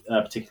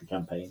particular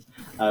campaign,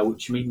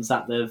 which means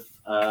that they've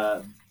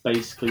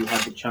basically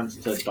had the chance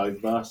to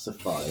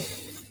diversify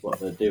what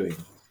they're doing.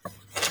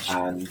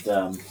 And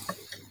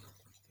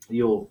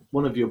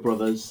one of your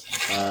brothers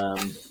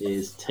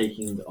is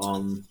taking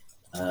on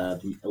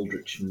the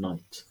Eldritch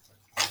Knight,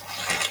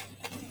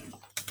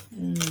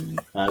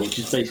 which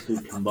is basically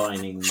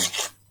combining,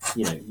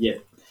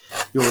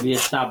 you're the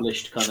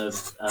established kind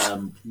of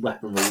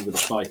weaponry with a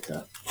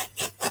fighter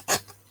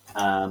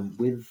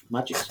with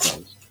magic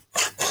spells.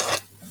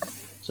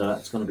 So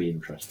that's going to be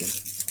interesting.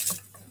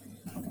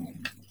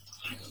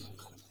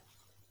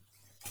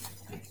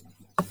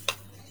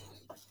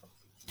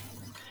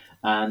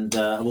 And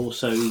I've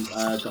also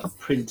got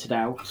printed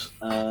out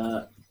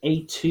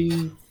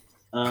A2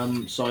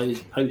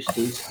 size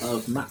posters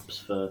of maps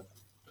for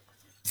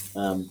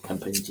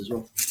campaigns as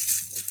well.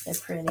 They're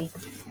pretty.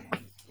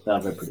 They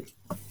are very pretty.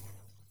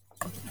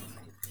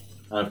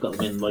 And I've got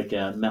them in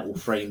metal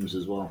frames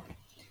as well.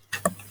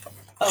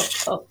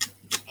 Oh!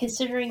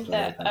 Considering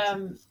that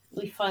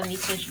we finally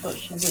finished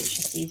watching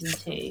Witcher season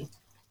 2.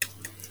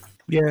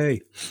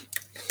 Yay!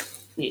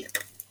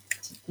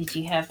 Did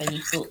you have any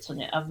thoughts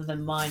on it other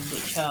than mine,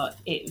 which are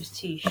it was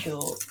too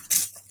short?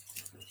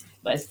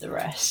 Where's the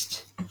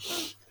rest?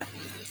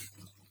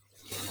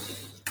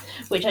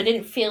 Which I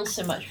didn't feel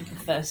so much with the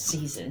first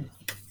season.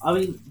 I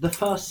mean, the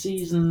first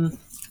season,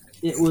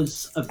 it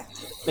was a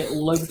bit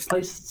all over the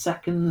place. The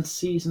second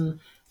season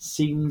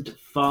seemed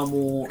far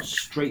more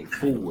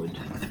straightforward.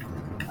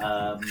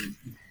 But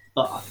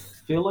I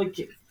feel like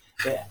it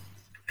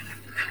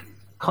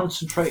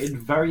concentrated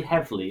very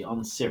heavily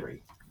on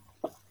Ciri.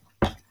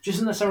 Which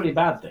isn't necessarily a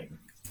bad thing.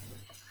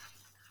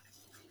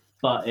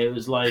 But it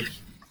was like,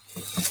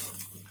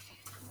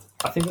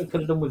 I think we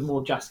could have done with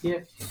more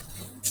Jaskier.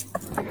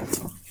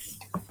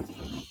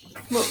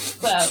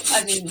 Well,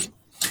 I mean,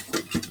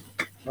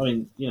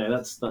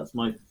 that's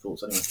my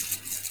thoughts anyway.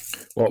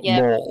 Well,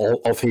 yeah. More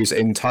of his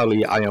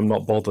entirely "I am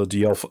not bothered."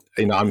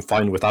 I'm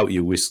fine without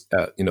you. With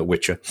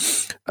Witcher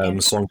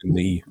song in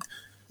the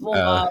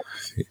more.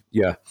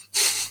 Yeah.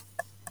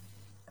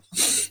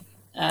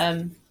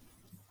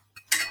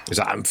 Is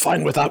that I'm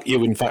fine without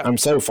you. In fact, I'm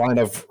so fine.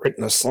 I've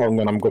written a song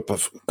and I'm going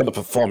to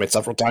perform it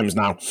several times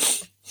now.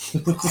 Is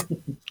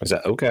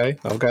that okay?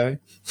 Okay.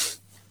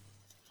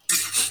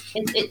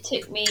 It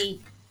took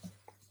me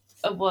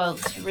a while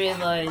to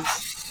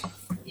realise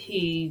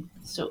who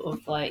sort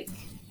of like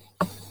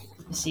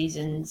the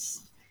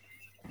season's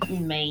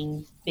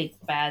main big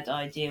bad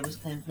idea was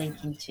kind of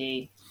linking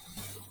to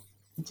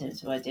in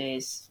terms of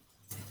ideas.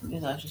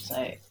 Because I was just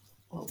like,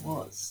 well,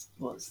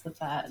 what's the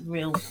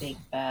real big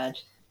bad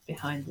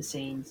behind the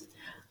scenes?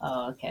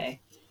 Oh, okay.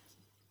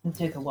 It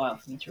took a while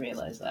for me to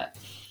realise that.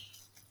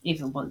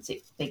 Even once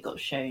they got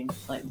shown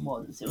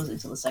once, it wasn't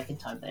until the second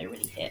time they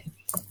really hit.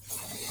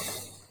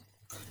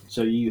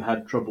 So you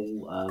had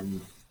trouble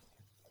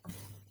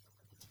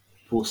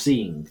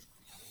foreseeing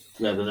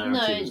where the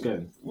narrative was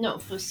going?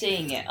 Not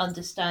foreseeing it,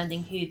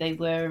 understanding who they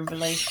were in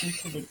relation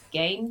to the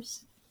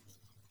games.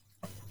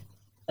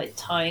 Like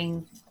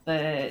tying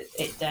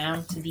it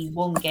down to the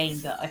one game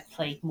that I've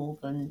played more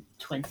than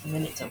 20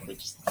 minutes of,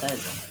 which is the third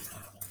one.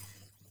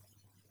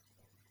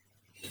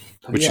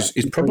 Which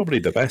is probably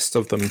the best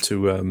of them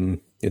to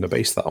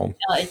base that on.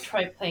 I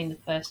tried playing the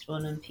first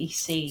one on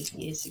PC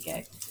years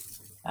ago.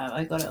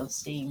 I got it on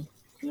Steam.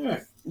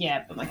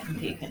 Yeah, but my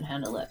computer couldn't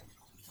handle it.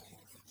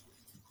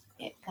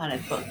 It kind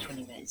of got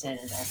 20 minutes in and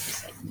I was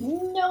just like,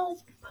 nope.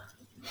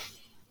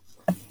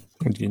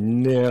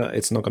 Yeah,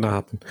 it's not going to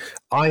happen.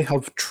 I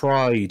have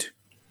tried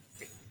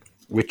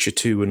Witcher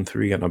 2 and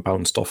 3 and I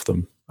bounced off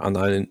them.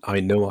 And I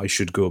know I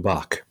should go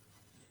back.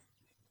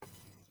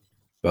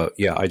 But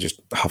yeah, I just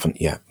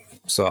haven't yet.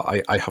 So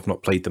I have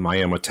not played them. I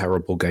am a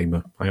terrible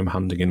gamer. I am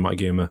handing in my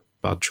gamer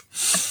badge.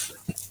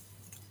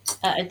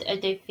 I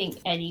don't think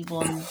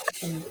anyone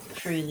can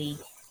truly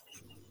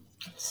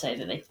say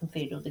that they've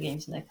completed all the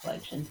games in their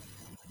collection.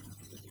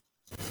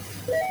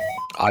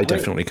 I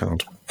definitely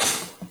can't.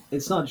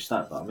 It's not just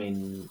that, but I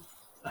mean,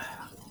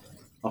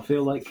 I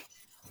feel like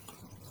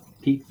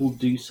people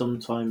do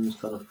sometimes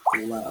kind of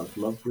fall out of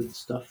love with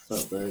stuff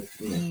that they're,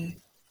 you know.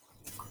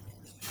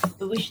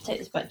 But we should take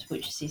this back to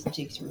Witcher Season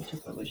 2, because we were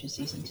talking about Witcher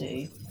Season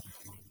 2.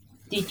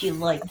 Did you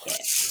like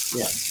it?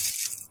 Yeah.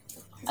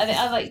 I think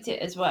I liked it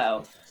as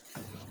well.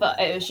 But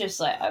it was just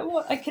like,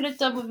 I could have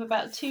done with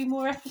about 2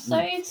 more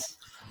episodes.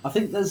 I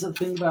think there's a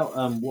thing about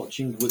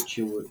watching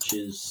Witcher, which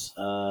is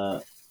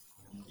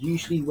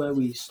usually where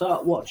we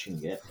start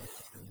watching it,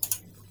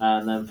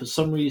 and then for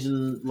some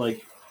reason,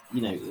 like,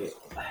 you know,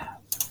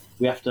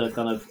 we have to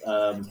kind of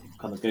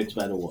go to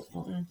bed or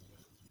whatnot,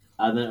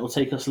 and then it'll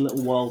take us a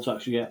little while to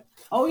actually get.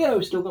 Oh yeah,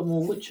 we've still got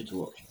more Witcher to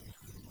watch.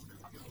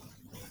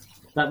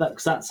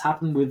 That's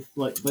happened with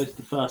like both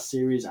the first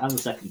series and the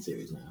second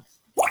series now.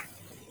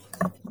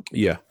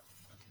 Yeah.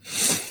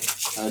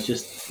 It's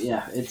just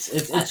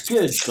it's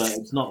good, but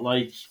it's not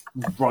like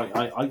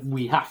right.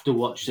 We have to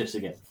watch this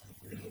again.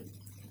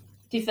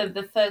 For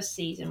the first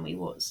season, we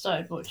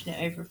started watching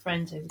it over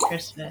friends over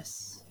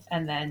Christmas,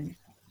 and then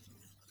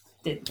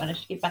didn't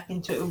manage to get back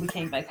into it when we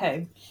came back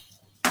home.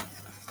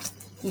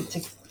 It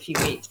took a few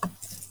weeks.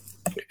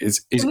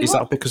 Is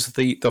that because of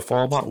the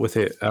format with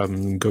it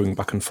going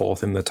back and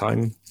forth in the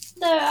time?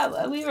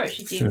 No, we were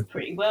actually doing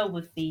pretty well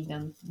with the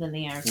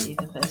linearity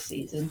of the first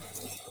season.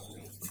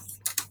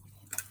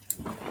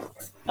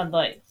 And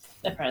like,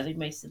 apparently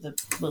most of the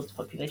world's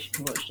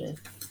population watched it.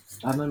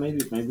 I don't know,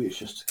 maybe it's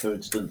just a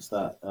coincidence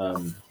that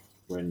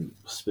we're in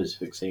a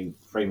specific same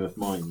frame of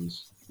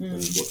minds when we're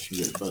watching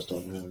it the first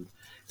time,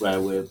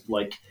 where we're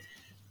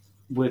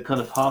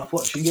kind of half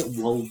watching it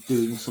while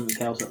doing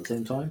something else at the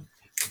same time,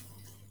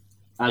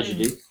 as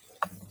you do.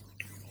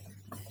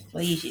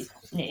 Well, usually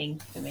it's knitting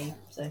for me,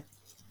 so.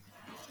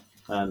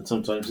 And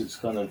sometimes it's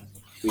kind of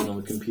being on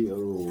the computer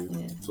or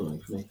something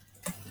for me,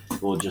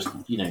 or just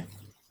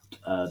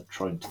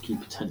trying to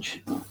keep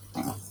attention.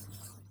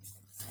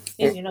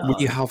 Would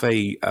you have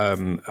a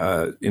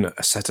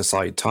set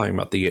aside time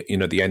at the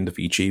the end of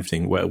each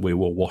evening where we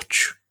will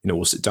watch,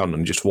 we'll sit down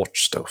and just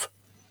watch stuff?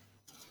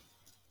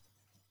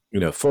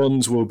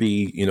 Phones will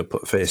be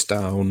put face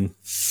down.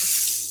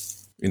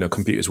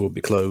 Computers will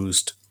be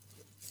closed.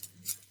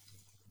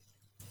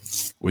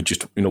 We're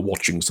just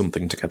watching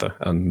something together,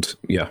 and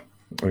I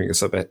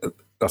think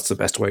that's the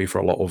best way for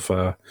a lot of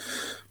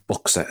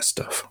box set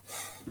stuff.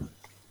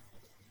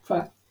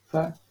 Fair.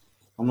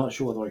 I'm not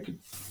sure whether I could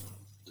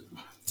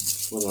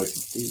do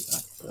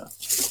that, but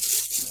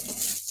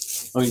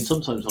I mean,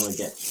 sometimes when I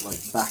get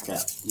like back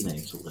at sort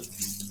of like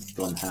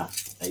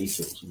 7:30 or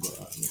something like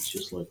that, and it's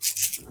just like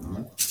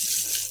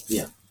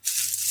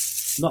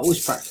not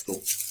always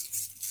practical.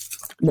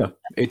 No,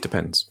 it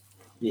depends.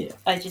 Yeah,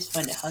 I just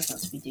find it hard not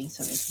to be doing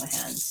something with my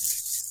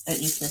hands. I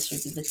don't need to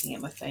necessarily be looking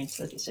at my phone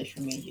to look at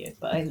social media,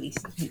 but at least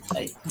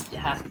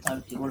half the time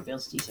I do want to be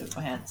able to do something with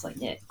my hands, like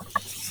knit,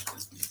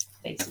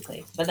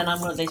 basically. But then I'm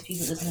one of those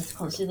people that doesn't have to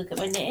constantly look at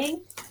my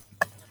knitting.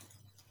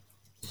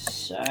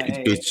 So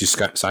it just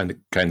kind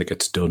of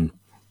gets done.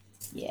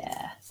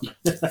 Yeah.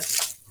 But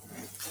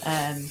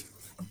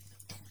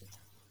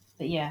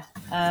yeah.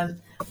 I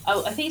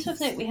think it's worth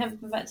noting we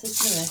haven't been back to the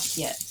cinema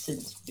yet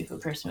since before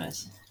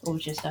Christmas, or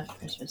just after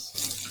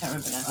Christmas. Can't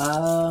remember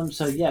now.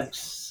 So yeah,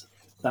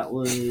 that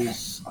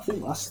was, I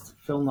think, last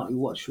film that we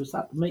watched was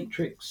that The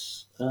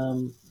Matrix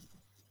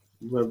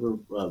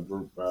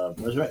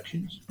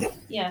Resurrections.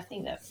 Yeah, I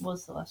think that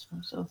was the last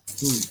one. So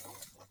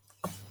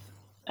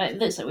it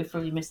looks like we've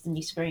probably missed the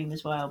new Scream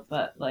as well.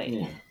 But like,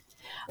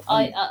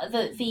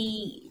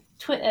 the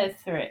Twitter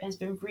for it has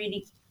been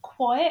really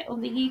quiet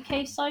on the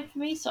UK side for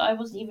me, so I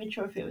wasn't even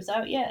sure if it was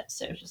out yet.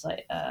 So it was just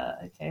like,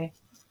 okay.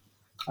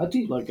 I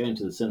do like going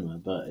to the cinema,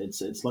 but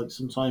it's like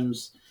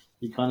sometimes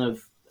you kind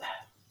of,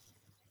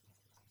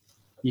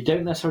 you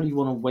don't necessarily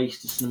want to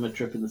waste a cinema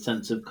trip in the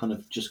sense of kind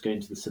of just going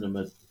to the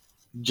cinema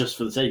just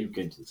for the sake of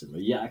going to the cinema.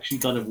 You actually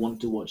kind of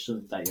want to watch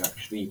something that you're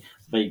actually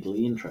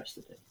vaguely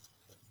interested in.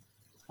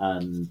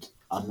 And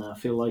I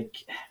feel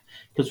like,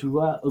 because we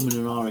were umming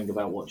and ahhing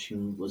about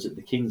watching, was it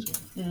The Kingsman?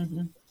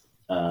 Mm-hmm.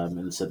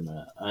 In the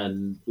cinema,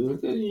 and we were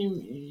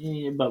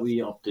going, but we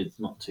opted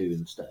not to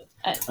instead.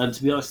 And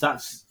to be honest,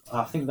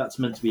 I think that's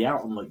meant to be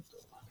out on like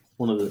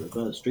one of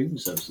the streaming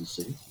services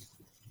soon.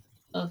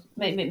 Oh,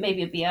 maybe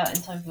it'll be out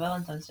in time for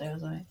Valentine's Day or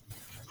something.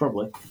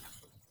 Probably.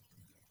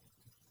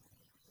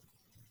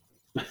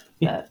 But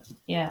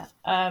yeah,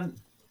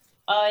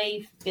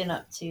 I've been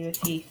up to a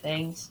few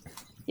things.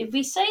 Did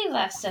we say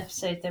last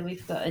episode that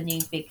we've got a new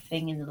big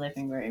thing in the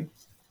living room?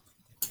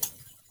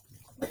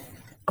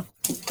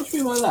 What do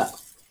you mean by that?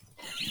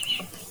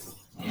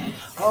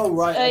 Oh,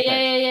 right. Oh,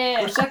 okay. yeah.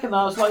 For a second,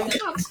 I was like,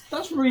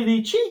 that's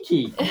really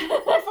cheeky.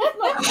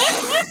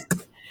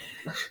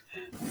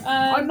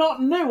 I'm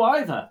not new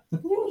either.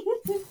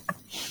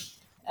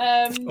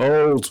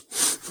 Old.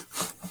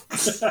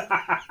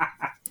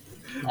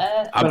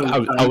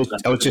 I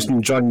was just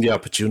enjoying the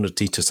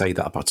opportunity to say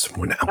that about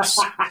someone else.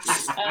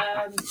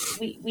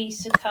 We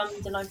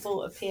succumbed and I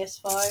bought a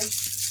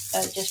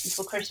PS5 just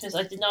before Christmas.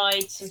 I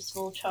denied some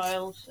small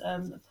child a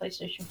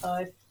PlayStation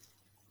 5.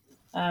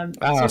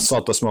 I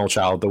sod the small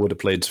child that would have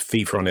played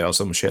FIFA on it or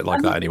some shit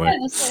like that anyway. Yeah,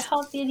 there's like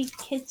hardly any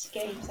kids'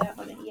 games out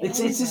on it yet. It's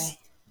just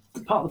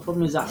part of the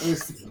problem is that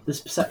there's this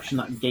perception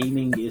that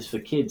gaming is for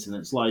kids, and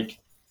it's like,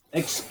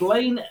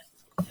 explain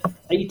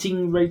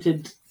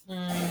 18-rated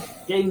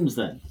games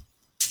then.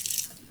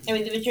 I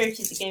mean, the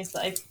majority of the games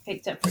that I've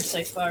picked up for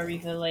so far are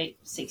either like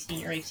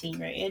 16 or 18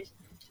 rated.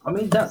 I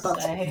mean, that's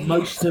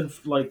most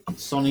of like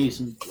Sony's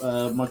and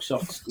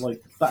Microsoft's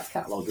like back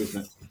catalogue,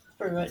 isn't it?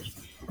 Pretty much.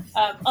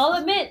 I'll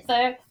admit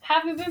though,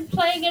 haven't been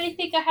playing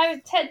anything I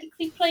haven't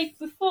technically played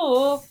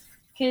before,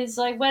 because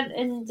I went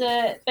and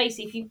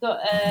basically, if you've got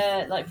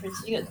like for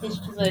instance, you've got a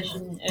digital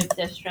version of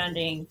Death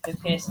Stranding for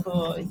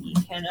PS4, you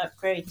can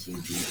upgrade to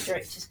the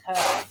Director's Cut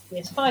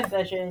PS5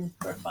 version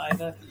for a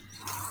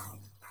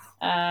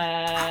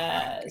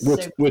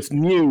 $5. With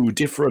new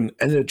different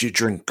energy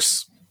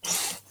drinks.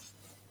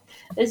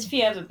 There's a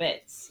few other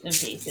bits and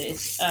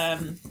pieces,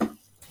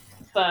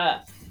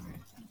 but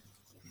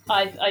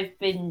I've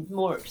been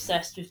more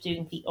obsessed with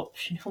doing the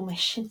optional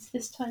missions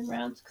this time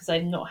round because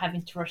I'm not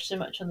having to rush so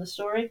much on the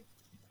story.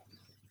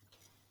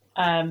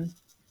 And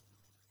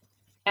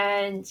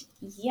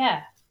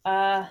yeah,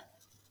 I've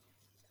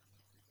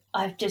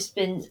just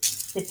been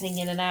dipping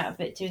in and out of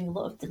it, doing a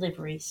lot of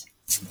deliveries,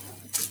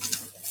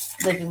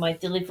 living my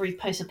delivery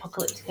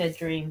post-apocalyptic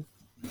dream.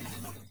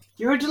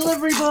 You're a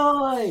delivery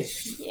boy.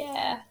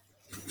 Yeah.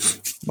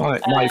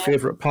 My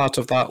favourite part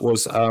of that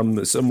was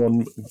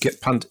someone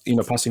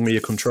passing me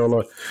a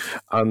controller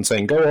and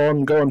saying, "Go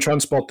on,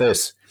 transport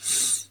this."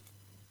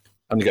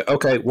 And you go,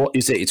 "Okay, what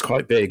is it? It's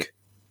quite big."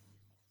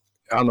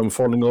 And I'm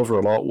falling over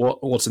a lot.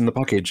 What's in the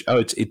package? Oh,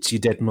 it's your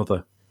dead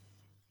mother.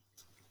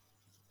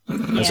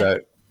 Yeah. So,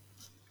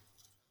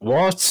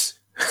 what?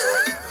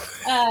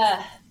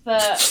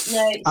 But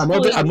no.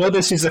 I know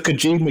this is a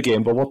Kojima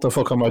game, but what the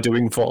fuck am I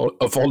doing for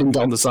falling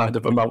down the side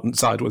of a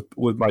mountainside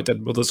with my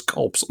dead mother's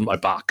corpse on my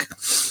back?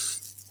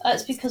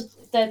 That's because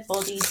dead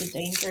bodies are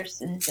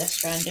dangerous in Death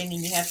Stranding,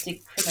 and you have to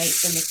cremate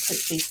them as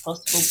quickly as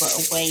possible,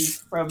 but away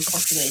from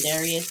populated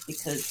areas,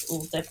 because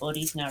all dead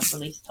bodies now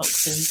release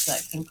toxins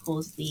that can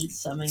cause the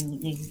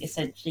summoning,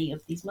 essentially,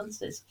 of these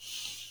monsters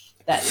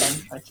that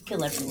then try to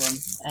kill everyone.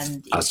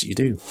 And as you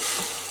do.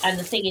 And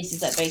the thing is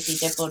that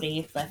basically dead body,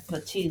 if left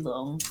for too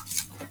long,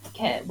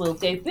 will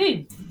go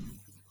boom.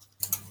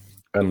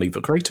 And leave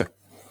a crater.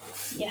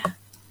 Yeah.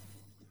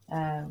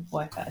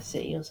 Wipe out a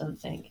city or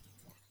something.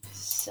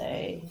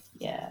 So,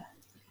 yeah.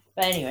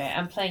 But anyway,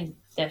 I'm playing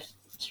Death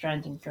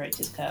Stranding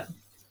Director's Cut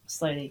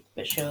slowly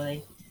but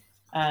surely.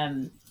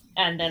 And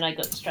then I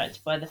got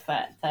distracted by the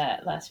fact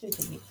that last week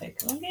a new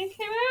Pokemon game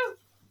came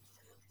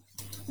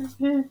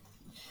out.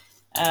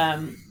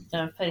 And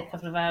I've played a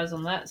couple of hours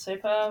on that so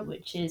far,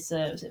 which is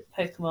was it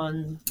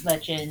Pokemon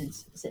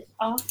Legends? Is it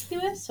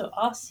Arceus or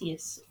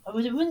Arceus? I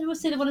wouldn't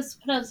say they want to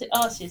pronounce it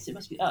Arceus. It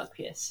must be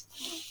Arceus.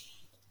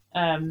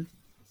 That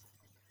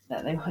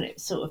they want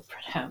it sort of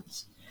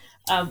pronounced,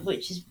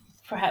 which is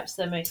perhaps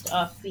the most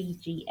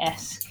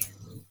RPG-esque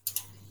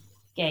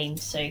game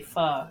so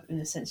far, in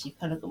the sense you've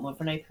kind of got more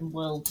of an open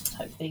world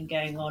type thing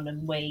going on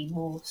and way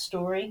more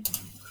story.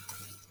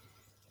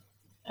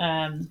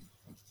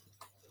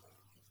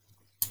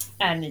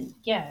 And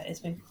yeah, it's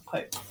been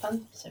quite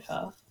fun so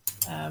far.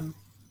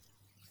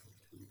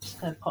 Just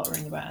kind of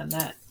pottering about on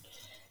that,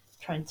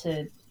 trying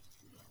to,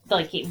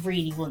 like, it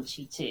really wants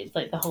you to,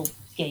 like, the whole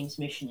game's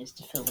mission is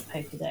to fill the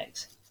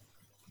Pokedex,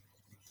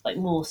 like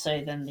more so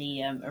than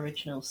the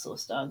original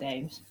Source Star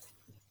games.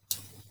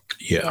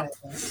 Yeah,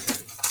 So,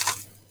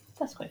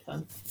 that's quite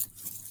fun.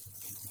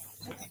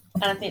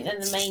 And I think then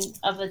the main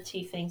other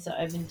two things that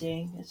I've been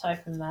doing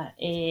aside from that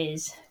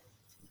is,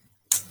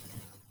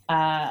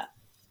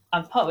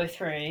 I'm partway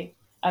through.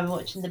 I'm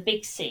watching The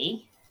Big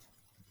C,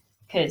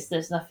 because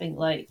there's nothing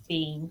like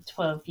being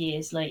 12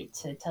 years late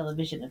to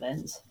television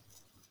events.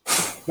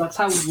 That's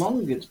how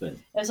long it's been.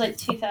 It was like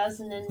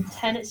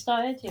 2010 it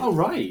started. Oh,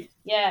 right.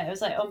 Yeah, it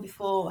was like on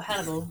before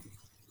Hannibal.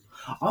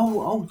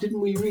 Oh, didn't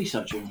we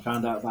research it and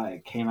found out that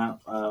it came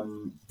out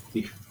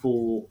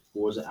before,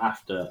 or was it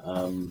after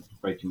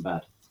Breaking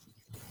Bad?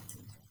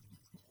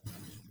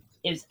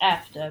 It was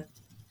after,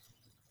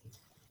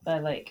 by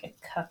like a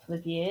couple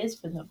of years,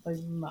 but not by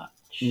much.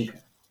 Okay.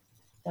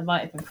 There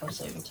might have been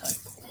crossover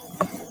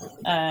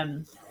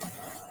time.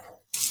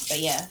 But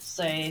yeah,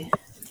 so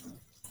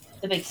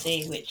The Big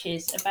C, which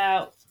is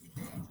about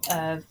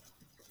a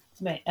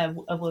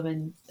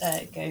woman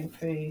going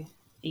through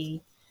the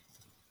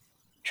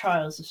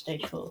trials of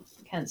stage 4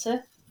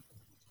 cancer,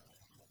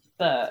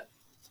 but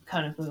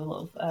kind of with a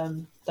lot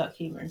of dark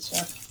humour and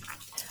stuff.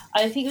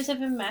 I think it was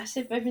ever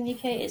massive over in the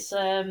UK. It's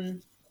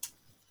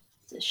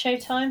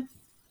Showtime.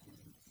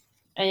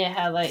 And yeah,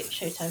 how like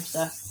Showtime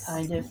stuff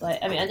kind of like,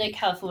 I mean, I know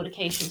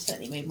Californication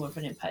certainly made more of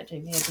an impact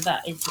over here, but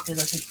that is because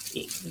I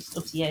think it was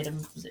obviously aired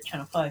on, was it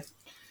Channel 5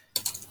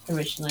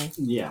 originally?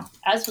 Yeah.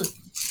 As was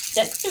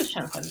Dexter was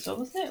Channel 5 as well,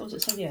 wasn't it? Or was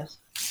it somebody else?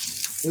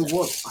 It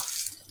was.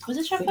 Was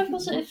it Channel 5 or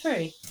was it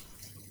 3?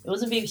 It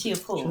wasn't BBC or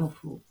 4. Channel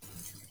 4. It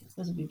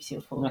wasn't BBC or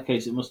In 4. that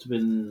case, it must have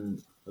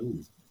been. Oh.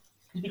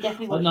 Because we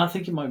definitely Oh, watched... no, I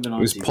think it might have been It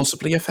was ITV.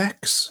 possibly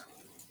FX.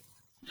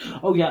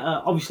 Oh yeah,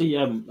 obviously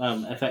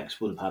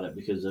FX would have had it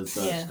because of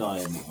Yeah. Sky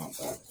and whatnot.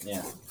 But,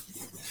 yeah.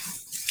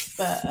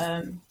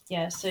 But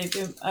yeah, so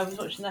I was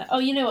watching that. Oh,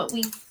 you know what?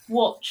 We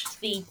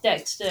watched the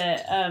Dexter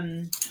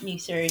new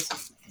series.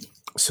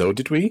 So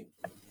did we?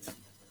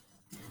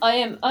 I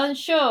am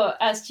unsure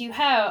as to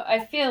how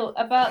I feel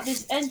about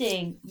this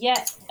ending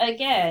yet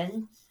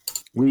again.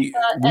 We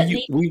at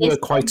least we this were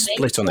quite one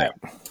split on it.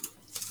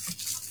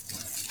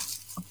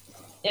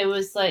 It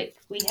was like,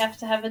 we have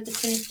to have a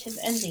definitive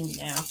ending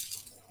now.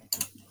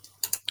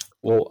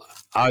 Well,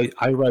 I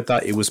read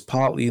that it was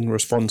partly in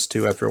response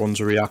to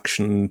everyone's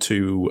reaction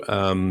to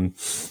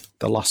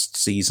the last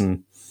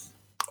season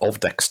of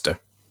Dexter.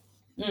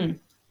 Mm.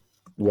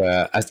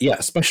 Where,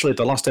 especially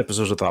the last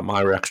episode of that, my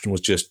reaction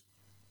was just,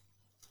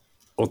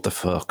 what the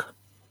fuck?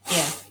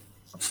 Yeah.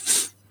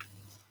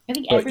 I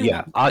think But everyone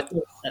yeah, at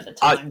the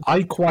time.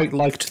 I quite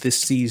liked this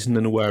season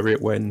and where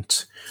it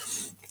went,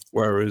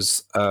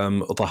 whereas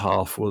other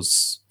half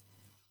was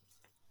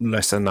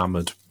less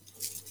enamoured.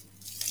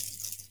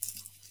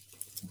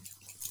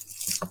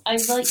 I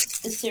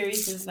liked the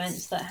series of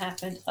events that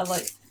happened. I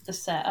liked the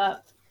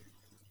setup.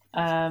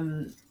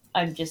 I'm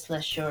just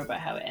less sure about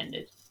how it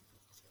ended.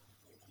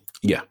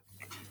 Yeah.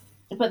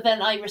 But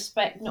then I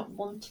respect not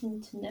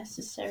wanting to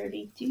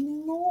necessarily do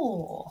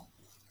more.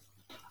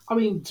 I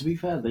mean, to be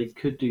fair, they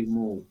could do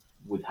more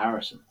with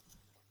Harrison,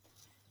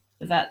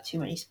 Without too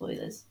many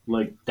spoilers.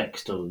 like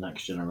Dexter: The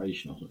Next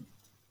Generation or something.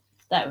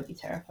 That would be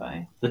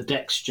terrifying. The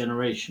Dex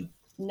Generation.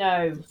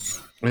 No.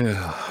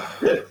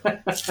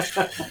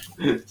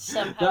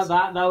 Somehow.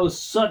 that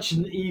was such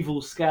an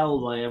evil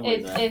scowl by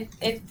Emily there.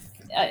 If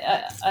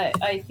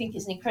I think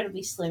it's an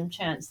incredibly slim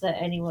chance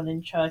that anyone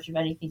in charge of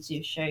anything to do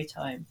with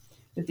Showtime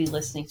would be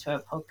listening to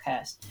our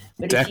podcast.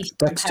 But if you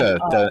Dexter,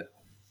 somehow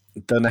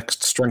the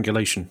next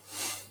strangulation.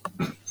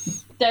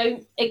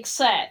 don't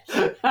accept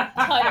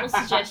title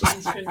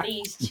suggestions from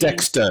these two.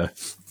 Dexter,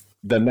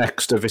 the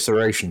next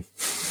evisceration.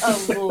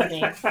 Oh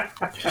lordy.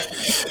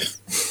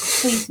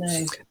 Please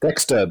no.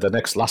 Dexter, the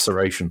next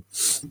laceration.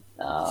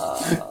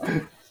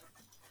 Oh.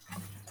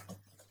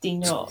 Do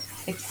not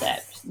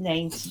accept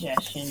name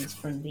suggestions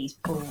from these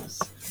pools.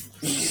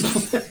 Please.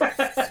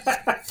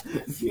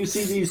 If you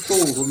see these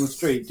fools on the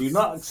street, do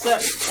not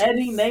accept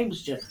any name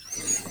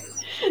suggestions.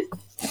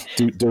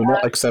 Do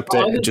not accept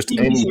it, just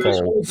any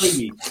poll.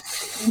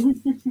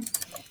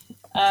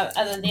 And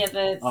then the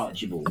other.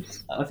 Archibald.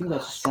 I think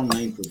that's a strong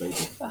name for a baby.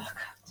 Oh,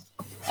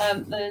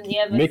 God. Then the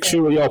other. Make thing,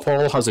 sure your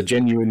poll has a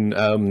genuine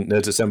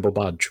Nerds Assemble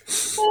badge.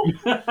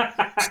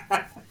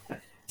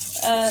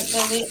 then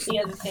the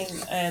other thing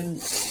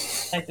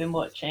I've been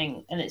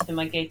watching, and it's been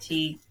my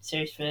go-to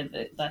series for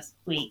the last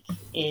week,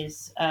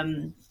 is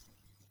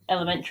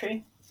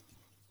Elementary.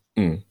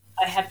 Mm.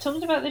 I have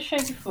talked about this show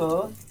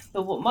before,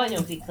 but what might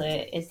not be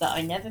clear is that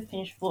I never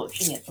finished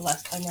watching it the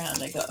last time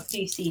round. I got a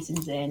few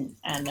seasons in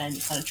and then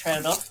kind of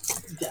trailed off.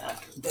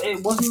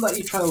 It wasn't that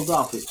you trailed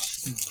off,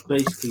 it's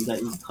basically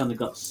that you kind of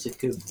got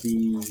sick of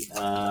the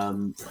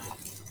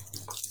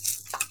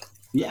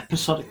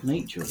episodic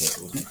nature of it,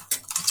 wasn't it?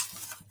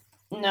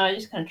 No, I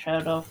just kind of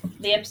trailed off.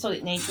 The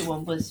episodic nature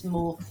one was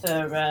more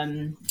for,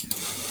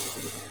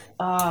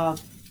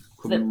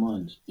 Criminal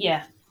Minds.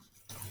 yeah,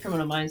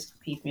 Criminal Minds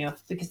peeved me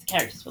off because the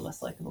characters were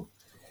less likable.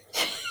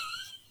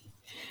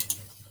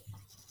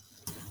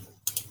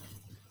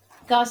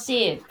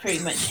 Garcia pretty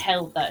much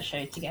held that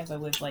show together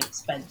with, like,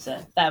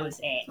 Spencer. That was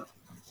it.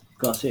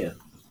 Garcia.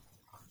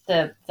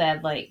 Their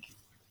like,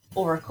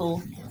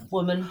 Oracle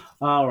woman.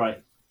 Oh,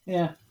 right.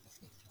 Yeah.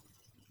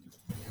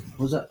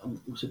 Was it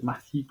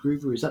Matthew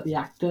Groover? Is that the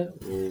actor?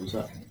 Or was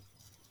that...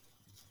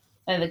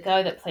 And the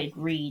guy that played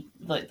Reed,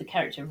 like, the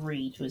character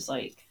Reed was,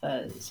 like,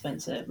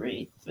 Spencer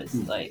Reed was,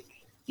 like,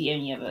 the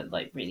only other,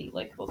 like, really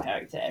likable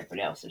character.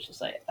 Everybody else was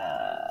just like,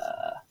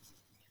 But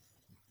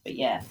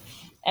yeah.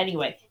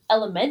 Anyway,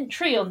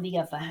 Elementary, on the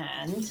other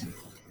hand,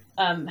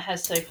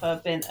 has so far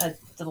been a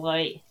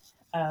delight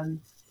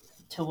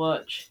to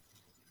watch.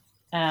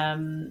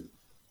 And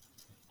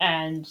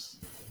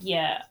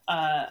yeah,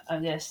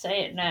 I'm going to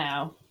say it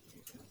now.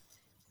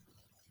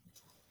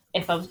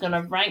 If I was going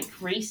to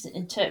rank recent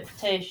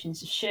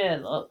interpretations of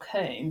Sherlock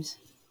Holmes,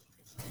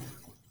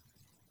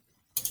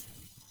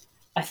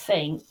 I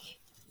think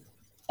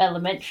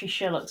Elementary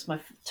Sherlock's my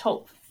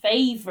top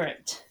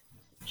favourite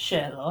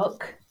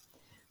Sherlock,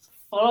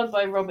 followed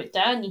by Robert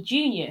Downey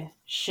Jr.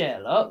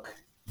 Sherlock,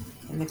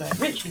 and the guy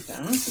Richard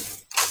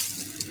fans,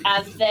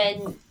 and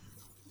then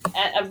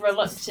a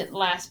reluctant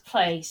last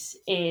place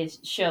is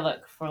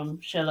Sherlock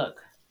from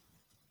Sherlock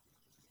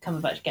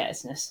Cumberbatch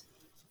Gettysness.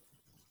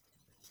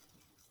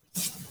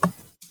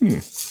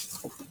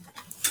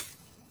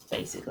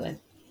 Basically.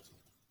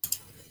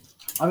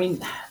 I mean,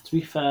 to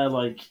be fair,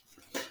 like,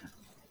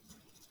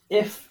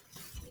 if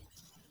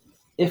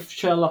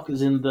Sherlock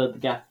is in the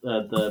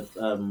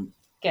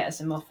Get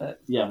us a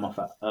Moffat. Yeah,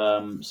 Moffat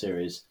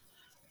series,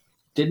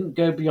 didn't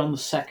go beyond the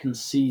second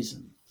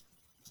season,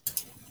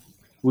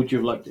 would you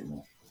have liked it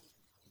more?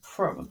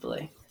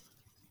 Probably.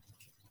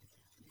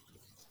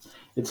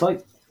 It's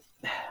like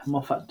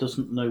Moffat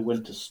doesn't know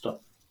when to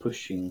stop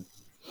pushing.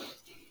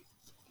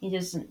 He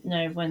doesn't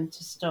know when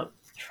to stop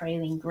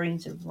trailing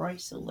grains of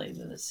rice all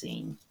over the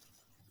scene.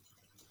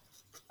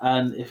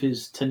 And if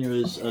his tenure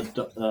as a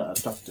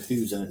Doctor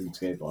Who's anything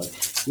to go by,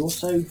 he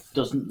also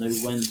doesn't know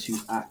when to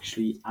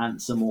actually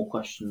answer more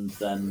questions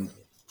than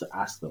to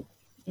ask them.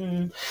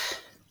 Mm.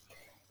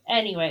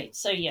 Anyway,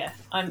 so yeah,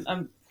 I'm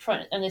going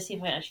to see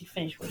if I can actually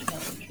finish watching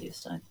Elementary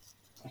this time.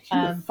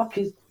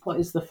 What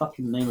is the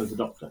fucking name of the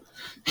Doctor?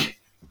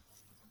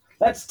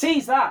 Let's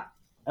tease that,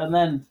 and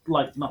then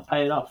not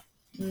pay it off.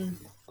 Mm.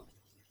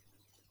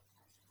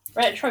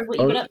 Retro, what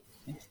you been up?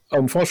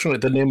 Unfortunately,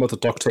 the name of the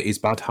Doctor is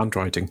bad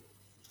handwriting.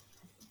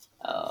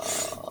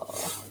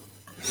 Oh.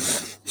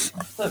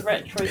 But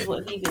Retro, what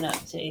have you been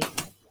up to?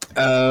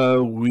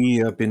 We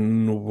have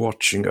been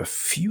watching a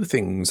few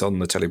things on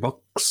the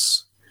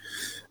telebox.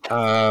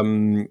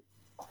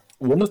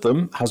 One of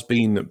them has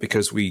been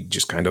because we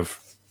just kind of...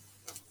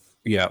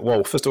 Yeah,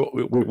 well, first of all,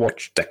 we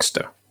watched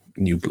Dexter,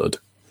 New Blood.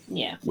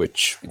 Yeah.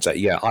 Which,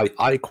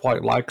 I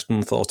quite liked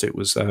and thought it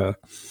was,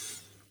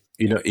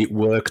 it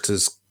worked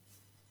as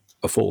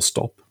a full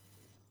stop.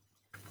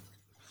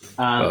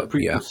 And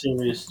prequel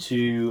series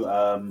to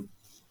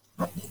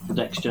The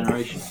Next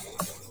Generation.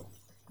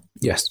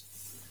 Yes.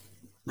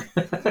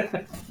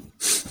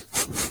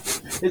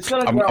 It's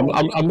gonna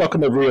I'm not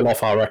going to reel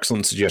off our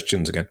excellent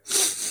suggestions again.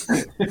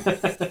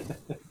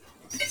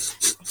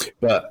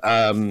 But,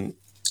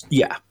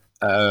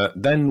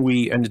 then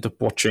we ended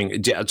up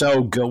watching...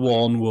 Oh, go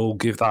on, we'll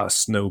give that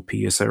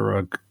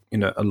Snowpiercer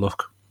a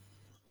look.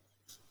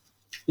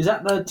 Is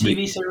that the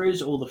TV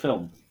series or the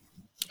film?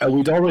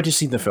 We'd already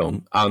seen the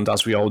film, and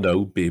as we all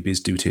know,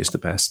 babies do taste the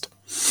best.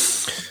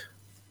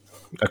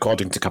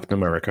 According to Captain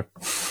America.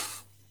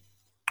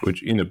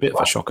 Which, a bit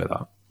of a shocker,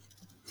 that.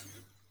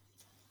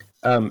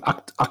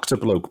 Actor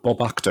bloke,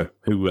 Bob Actor,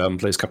 who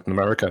plays Captain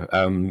America,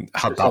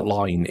 had that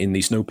line in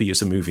the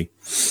Snowpiercer movie.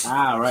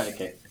 Ah, right,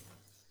 okay.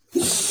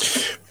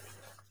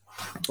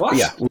 What?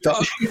 Yeah.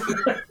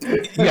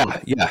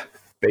 Yeah.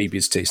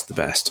 Babies taste the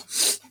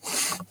best.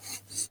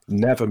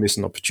 Never miss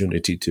an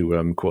opportunity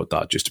to quote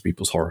that just to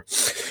people's horror.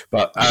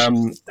 But I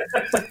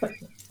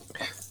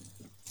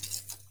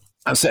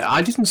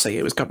didn't say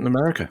it was Captain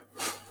America.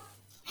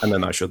 And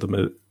then I showed them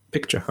a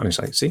picture. And he's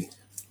like, see?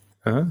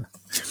 But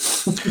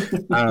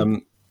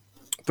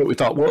we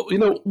thought, well,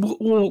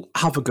 we'll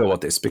have a go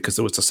at this because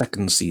there was a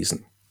second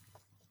season.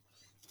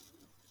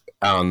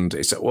 And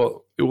he said,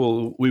 well,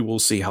 we will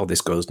see how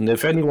this goes. And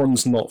if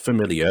anyone's not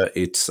familiar,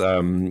 it's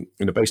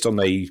based on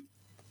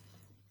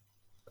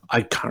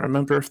I can't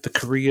remember if the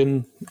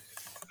Korean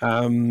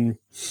version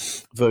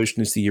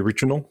is the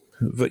original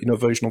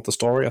version of the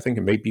story. I think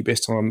it may be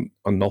based on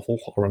a novel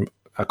or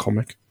a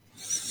comic.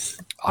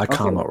 I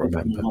cannot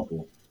remember.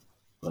 Novel,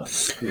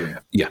 but,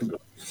 yeah.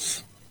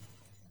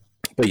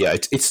 But yeah,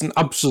 it's an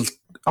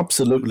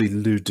absolutely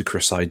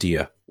ludicrous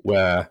idea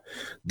where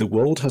the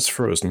world has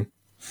frozen.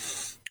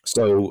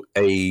 So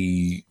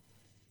an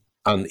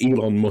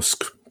Elon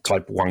Musk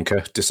type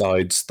wanker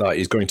decides that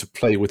he's going to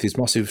play with his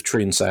massive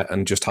train set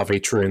and just have a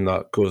train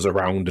that goes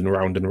around and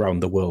around and around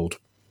the world.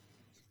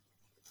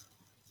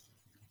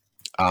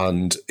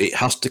 And it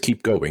has to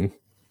keep going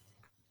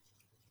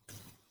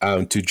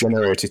to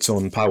generate its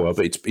own power.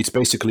 But it's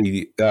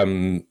basically, a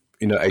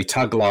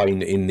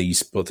tagline in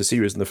both the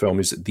series and the film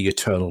is the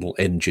eternal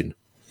engine,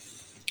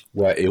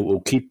 where it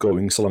will keep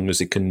going so long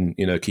as it can,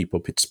 keep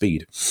up its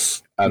speed.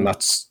 And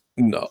that's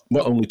not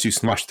only to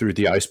smash through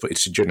the ice, but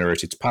it's to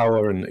generate its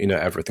power and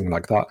everything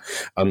like that.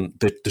 And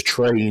the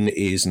train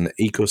is an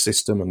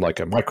ecosystem and like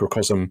a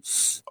microcosm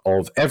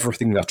of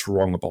everything that's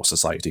wrong about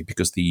society,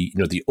 because the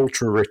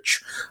ultra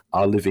rich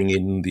are living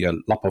in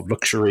the lap of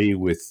luxury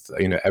with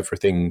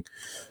everything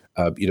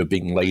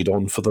being laid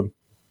on for them,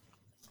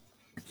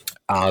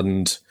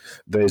 and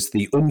there's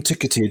the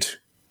unticketed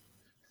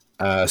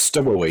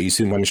stowaways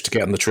who managed to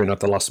get on the train at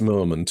the last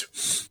moment,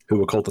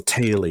 who are called the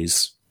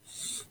tailies.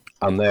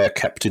 And they're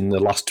kept in the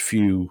last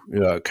few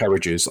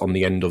carriages on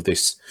the end of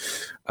this.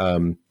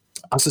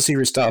 As the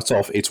series starts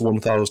off, it's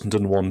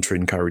 1001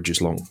 train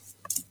carriages long.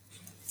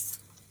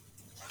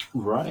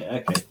 Right,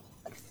 okay.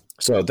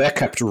 So they're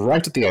kept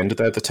right at the end.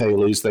 They're the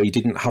tailors. They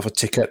didn't have a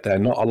ticket. They're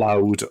not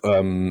allowed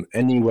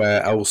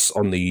anywhere else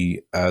on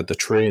the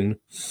train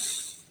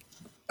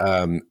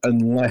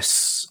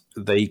unless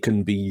they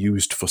can be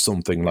used for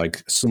something.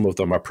 Like some of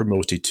them are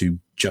promoted to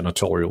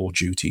janitorial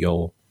duty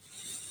or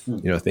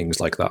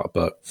things like that.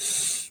 But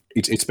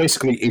it's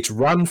basically, it's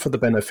run for the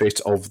benefit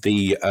of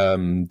the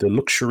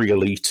luxury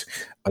elite,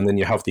 and then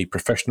you have the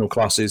professional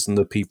classes and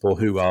the people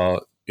who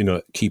are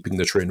keeping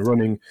the train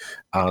running,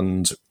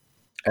 and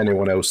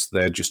anyone else,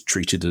 they're just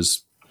treated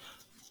as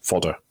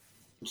fodder.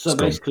 So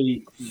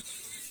basically,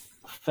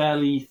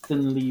 fairly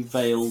thinly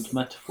veiled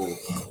metaphor.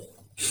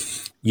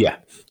 Yeah,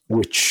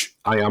 which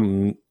I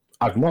am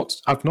I've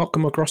not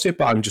come across it,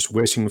 but I'm just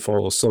waiting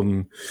for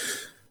some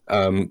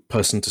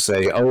person to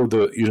say, "Oh,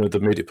 they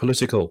made it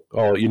political,"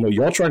 or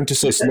you're trying to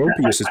say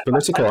Snowpiercer is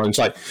political, and it's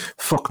like,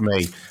 fuck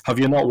me, have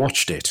you not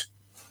watched it?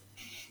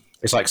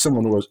 It's like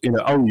someone was,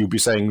 you'd be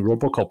saying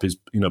RoboCop is,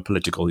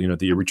 political,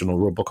 the original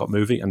RoboCop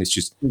movie, and it's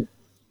just,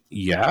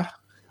 yeah.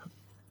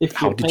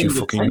 How did you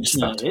fucking miss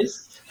that?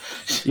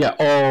 Yeah,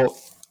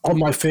 or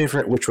my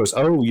favourite, which was,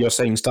 you're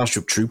saying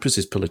Starship Troopers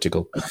is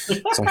political.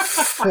 It's like,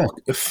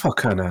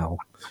 fuck her now.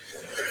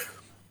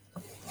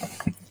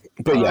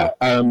 But yeah,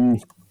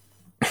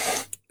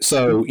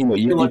 so,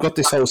 you've got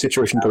this whole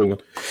situation going on.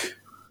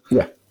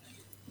 Yeah.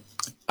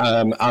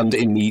 And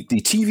in the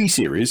TV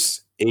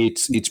series,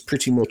 it's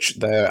pretty much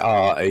there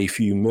are a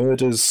few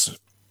murders,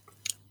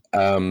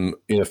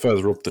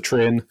 further up the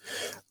train.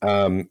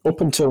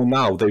 Up until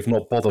now, they've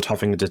not bothered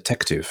having a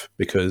detective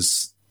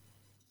because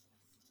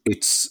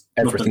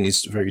everything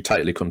is very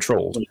tightly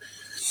controlled.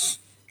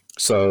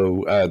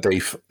 So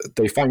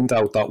they find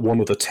out that one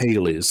of the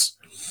tailors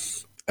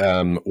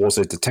was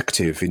a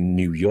detective in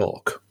New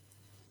York.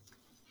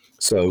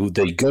 So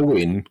they go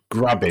in,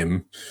 grab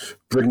him,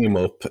 bring him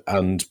up,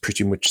 and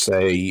pretty much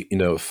say,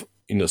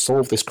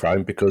 solve this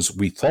crime because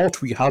we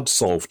thought we had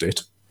solved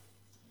it,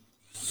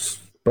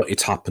 but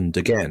it's happened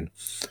again.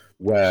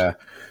 Where,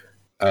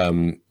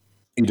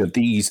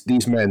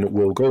 these men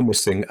will go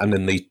missing, and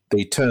then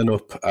they turn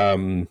up,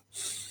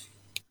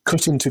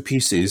 cut into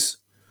pieces,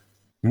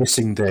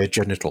 missing their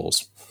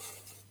genitals.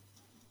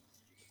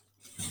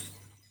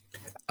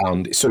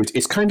 And so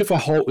it's kind of a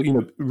whole,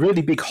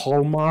 really big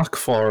hallmark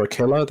for a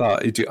killer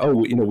that,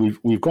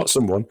 we've got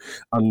someone,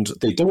 and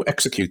they don't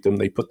execute them.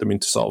 They put them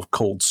into sort of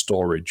cold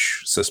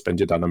storage,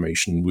 suspended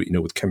animation,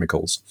 with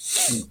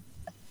chemicals.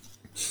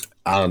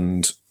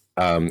 And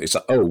it's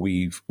like,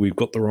 we've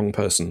got the wrong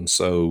person.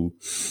 So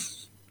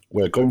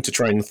we're going to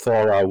try and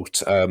thaw out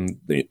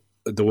the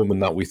woman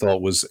that we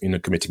thought was,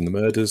 committing the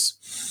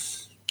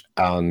murders,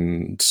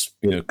 and,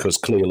 because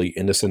clearly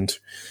innocent.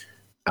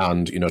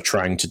 And,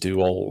 trying to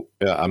do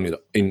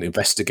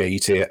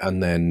investigate it.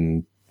 And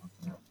then,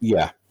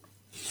 yeah,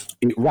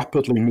 it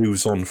rapidly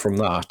moves on from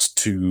that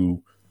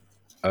to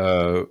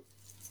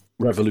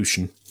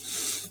Revolution.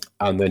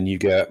 And then you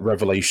get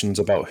revelations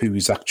about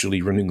who's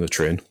actually running the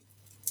train.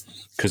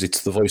 Because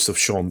it's the voice of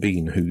Sean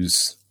Bean,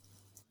 who's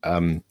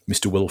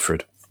Mr.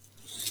 Wilfred,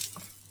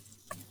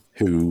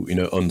 who,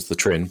 owns the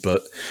train.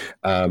 But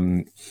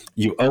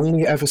you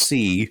only ever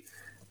see...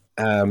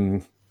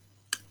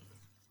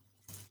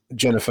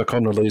 Jennifer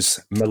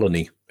Connelly's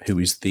Melanie, who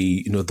is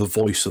the the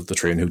voice of the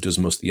train, who does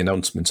most of the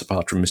announcements,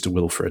 apart from Mr.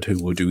 Wilfred,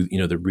 who will do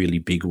the really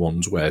big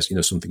ones where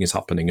something is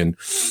happening and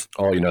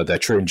they're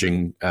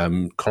changing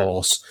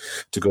course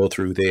to go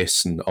through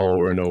this, and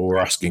we're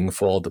asking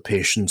for the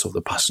patience of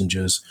the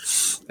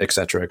passengers,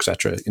 etc.,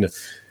 etc.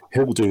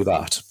 He'll do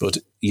that, but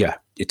yeah,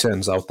 it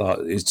turns out that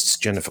it's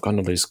Jennifer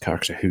Connelly's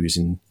character who is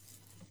in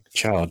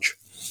charge,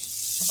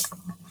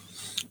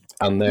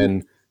 and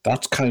then.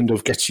 That kind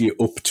of gets you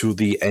up to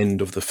the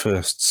end of the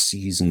first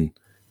season,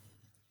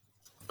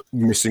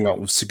 missing out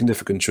with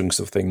significant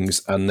chunks of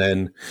things, and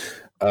then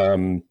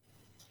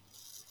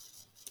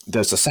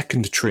there's a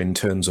second train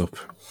turns up,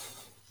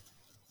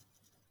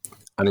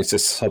 and it's a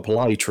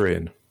supply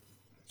train.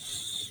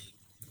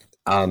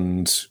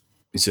 And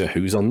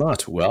who's on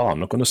that? Well, I'm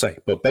not going to say,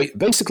 but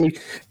basically,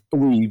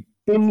 we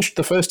binged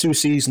the first 2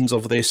 seasons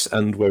of this,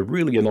 and we're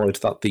really annoyed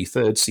that the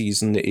 3rd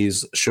season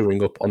is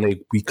showing up on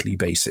a weekly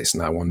basis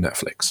now on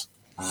Netflix.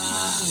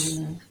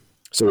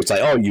 So it's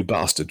like, you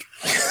bastard.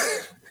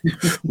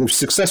 We've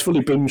successfully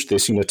binged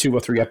this, 2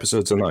 or 3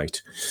 episodes a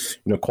night,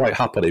 quite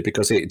happily,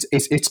 because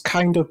it's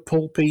kind of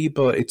pulpy,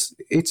 but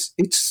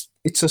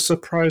it's a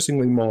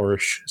surprisingly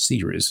Moorish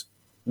series.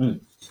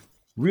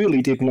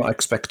 Really did not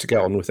expect to get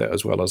on with it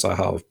as well as I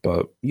have,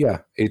 but yeah,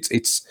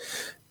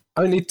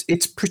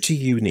 it's pretty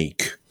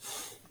unique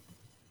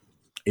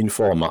in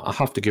format. I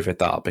have to give it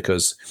that,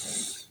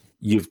 because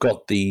you've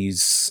got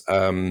these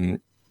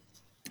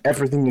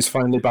everything is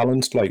finely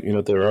balanced. Like,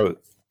 there are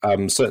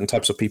certain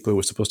types of people who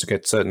are supposed to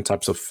get certain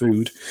types of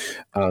food,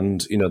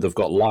 and they've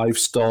got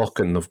livestock,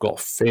 and they've got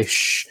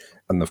fish,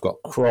 and they've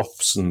got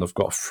crops, and they've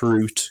got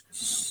fruit.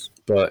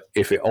 But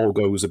if it all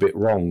goes a bit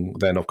wrong,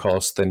 then of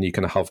course, then you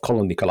can have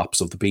colony collapse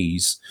of the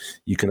bees.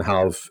 You can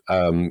have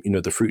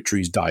the fruit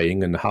trees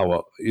dying, and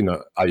how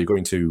are you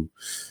going to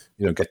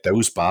get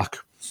those back?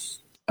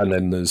 And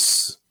then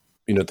there's,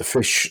 the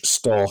fish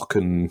stock,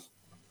 and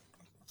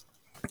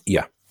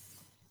yeah.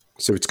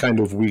 So it's kind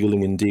of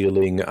wheeling and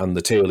dealing, and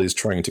the tail is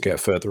trying to get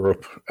further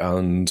up,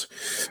 and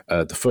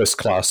the first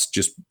class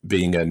just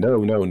being a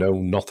no,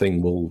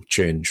 nothing will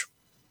change,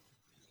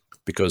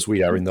 because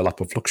we are in the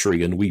lap of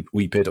luxury, and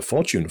we paid a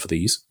fortune for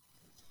these,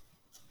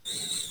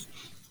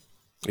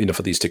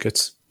 for these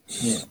tickets.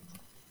 Yeah.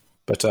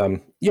 But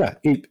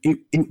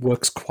it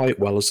works quite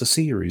well as a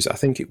series. I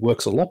think it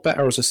works a lot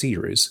better as a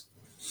series,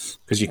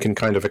 because you can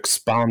kind of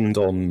expand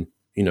on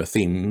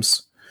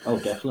themes. Oh,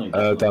 definitely.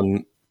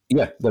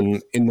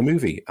 Than in the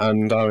movie.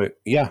 And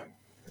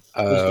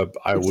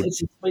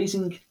It's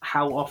amazing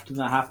how often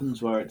that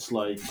happens where it's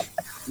like,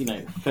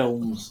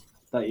 films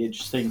that you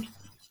just think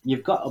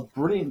you've got a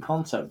brilliant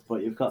concept,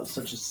 but you've got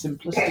such a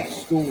simplistic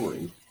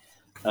story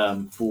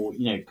for,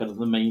 kind of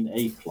the main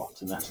A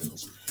plot in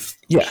essence.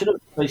 Yeah. You should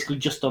have basically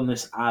just done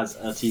this as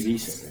a TV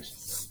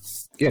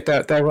series. Yeah,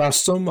 there are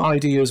some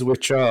ideas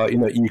which are,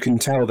 you can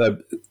tell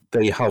that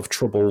they have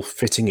trouble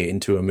fitting it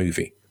into a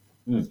movie.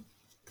 Mm.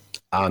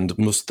 And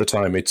most of the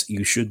time,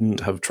 you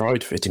shouldn't have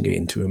tried fitting it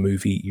into a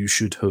movie. You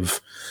should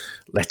have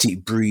let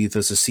it breathe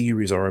as a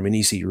series or a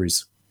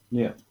mini-series.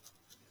 Yeah.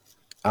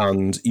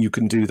 And you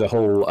can do the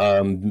whole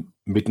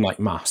Midnight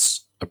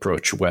Mass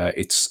approach, where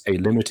it's a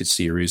limited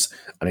series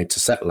and it's a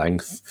set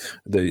length.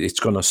 It's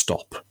going to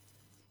stop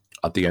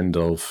at the end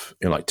of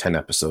 10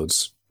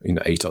 episodes,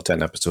 8 or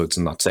 10 episodes,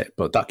 and that's it.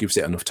 But that gives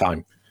it enough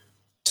time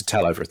to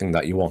tell everything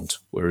that you want.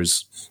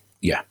 Whereas,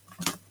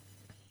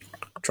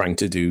 trying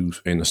to do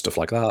stuff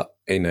like that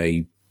in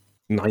a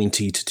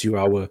 90 to 2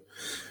 hour,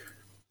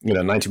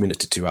 90 minute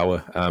to 2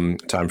 hour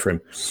time frame.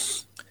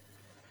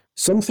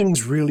 Some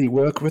things really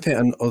work with it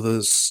and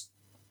others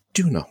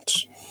do not.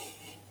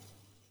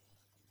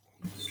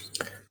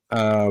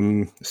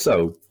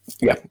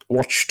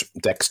 Watched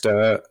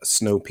Dexter,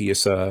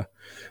 Snowpiercer,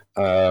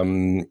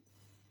 and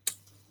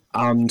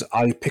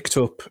I picked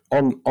up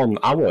on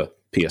our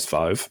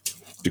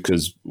PS5,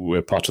 because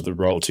we're part of the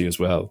royalty as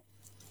well.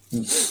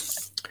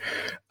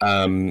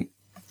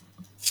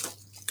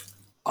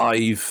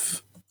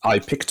 I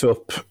picked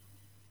up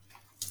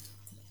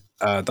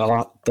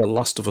The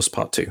Last of Us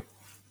Part 2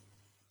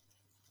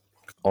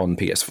 on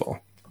PS4,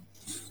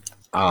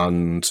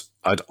 and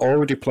I'd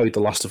already played The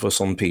Last of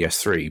Us on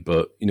PS3,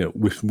 but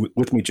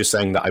with me just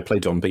saying that I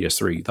played it on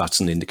PS3,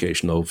 that's an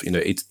indication of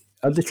it's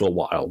a little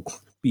while,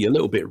 be a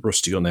little bit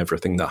rusty on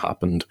everything that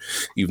happened,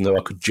 even though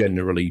I could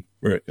generally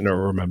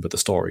remember the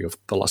story of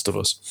The Last of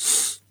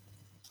Us.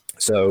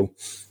 So,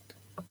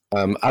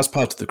 as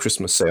part of the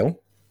Christmas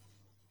sale,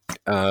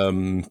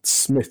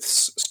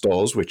 Smith's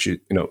stores, which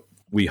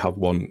we have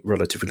one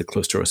relatively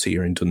close to us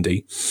here in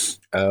Dundee,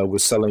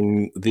 was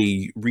selling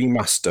the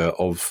remaster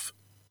of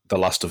The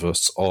Last of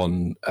Us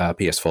on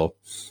PS4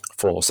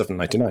 for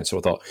 $7.99. So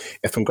I thought,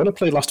 if I'm going to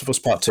play Last of Us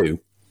Part 2,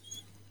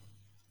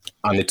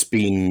 and it's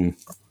been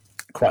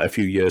quite a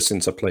few years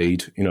since I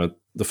played,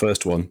 the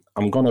first one,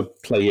 I'm going to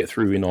play it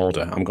through in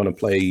order. I'm going to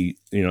play,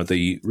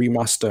 the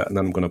remaster, and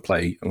then I'm going to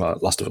play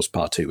Last of Us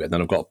Part 2, and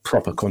then I've got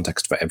proper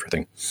context for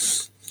everything.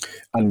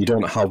 And you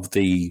don't have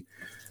the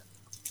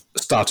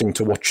starting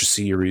to watch a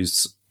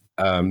series,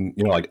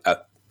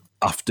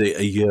 after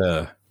a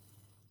year,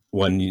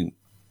 when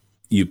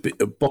you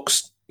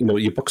box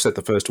set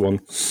the first one,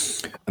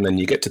 and then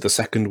you get to the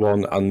second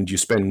one, and you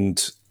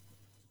spend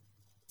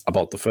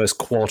about the first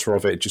quarter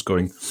of it just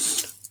going,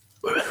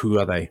 who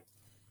are they?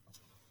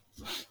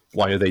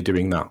 Why are they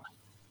doing that?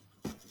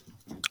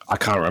 I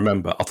can't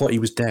remember. I thought he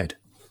was dead.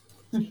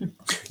 All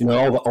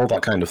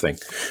that kind of thing.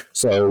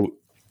 So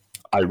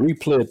I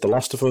replayed The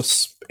Last of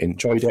Us,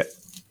 enjoyed it.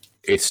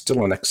 It's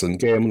still an excellent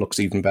game, looks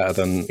even better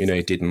than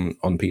it did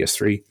on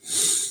PS3.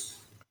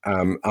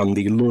 And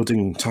the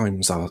loading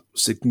times are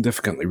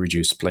significantly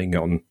reduced playing it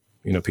on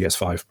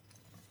PS5.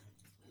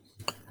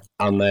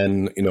 And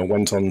then,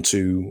 went on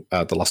to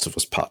The Last of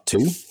Us Part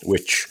 2,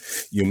 which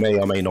you may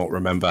or may not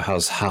remember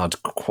has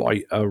had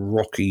quite a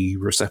rocky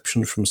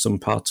reception from some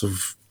parts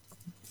of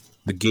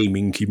the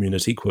gaming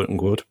community, quote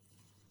unquote.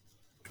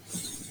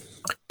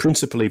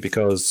 Principally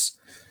because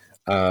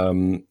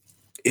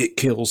it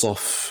kills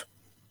off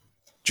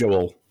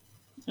Joel,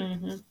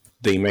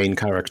 the main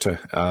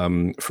character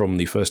from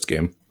the first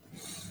game.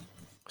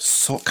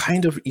 So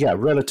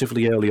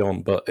relatively early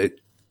on, but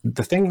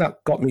the thing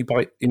that caught me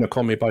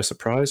by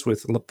surprise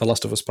with The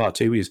Last of Us Part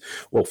 2 is,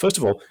 well, first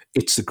of all,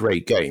 it's a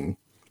great game,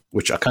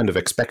 which I kind of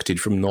expected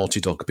from Naughty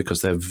Dog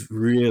because they're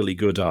really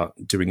good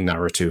at doing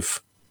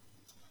narrative,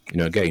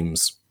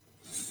 games.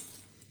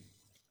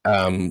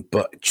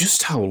 But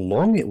just how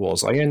long it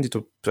was, I ended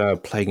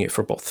up playing it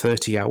for about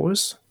 30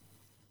 hours.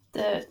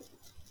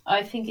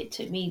 I think it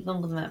took me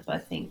longer than that, but I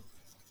think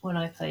when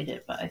I played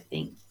it, but I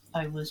think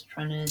I was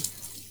trying to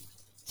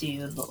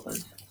do a lot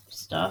of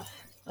stuff,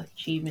 like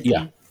achievement.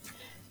 Yeah.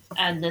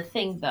 And the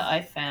thing that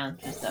I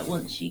found was that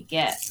once you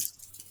get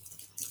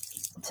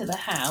to the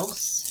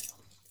house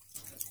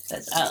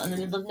that's out in the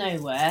middle of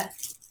nowhere,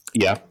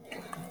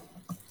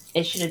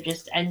 it should have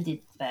just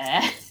ended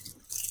there.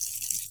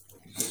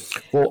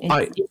 Well,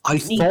 I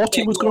thought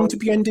it was going to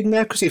be ending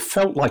there because it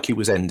felt like it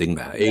was ending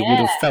there. It would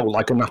have felt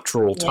like a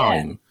natural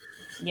time.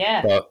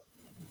 Yeah. But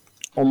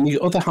on the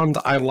other hand,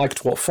 I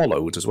liked what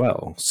followed as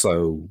well.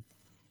 So,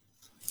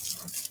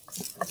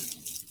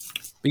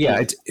 but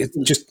yeah, it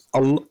just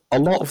a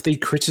lot of the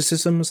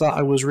criticisms that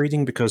I was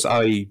reading, because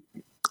I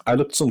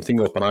looked something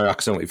up and I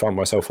accidentally found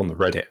myself on the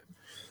Reddit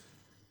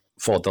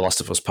for The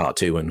Last of Us Part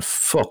 2, and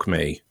fuck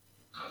me.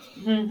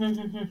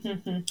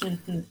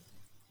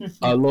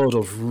 A load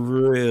of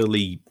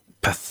really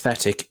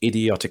pathetic,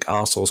 idiotic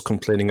arseholes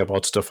complaining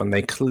about stuff, and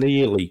they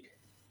clearly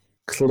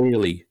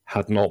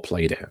had not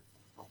played it.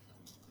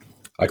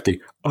 Like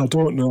I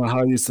don't know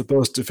how you're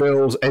supposed to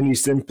feel any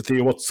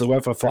sympathy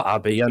whatsoever for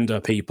Abby and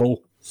her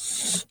people.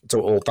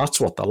 So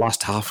that's what the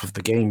last half of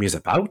the game is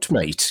about,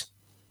 mate.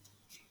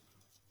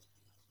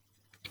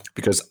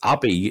 Because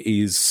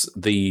Abby is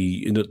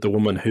the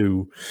woman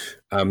who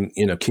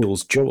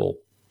kills Joel,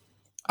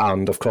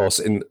 and of course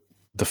in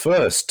the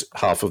first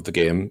half of the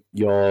game,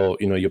 you're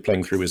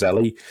playing through as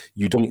Ellie.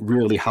 You don't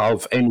really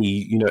have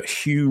any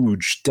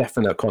huge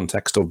definite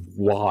context of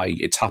why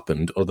it's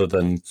happened, other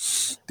than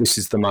this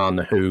is the man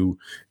who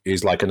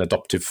is like an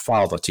adoptive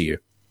father to you.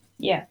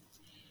 Yeah.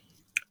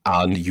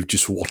 And you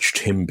just watched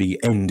him be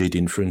ended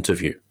in front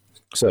of you.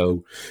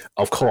 So,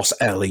 of course,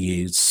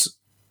 Ellie is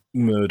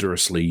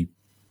murderously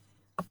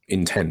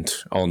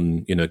intent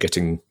on,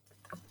 getting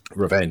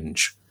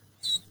revenge.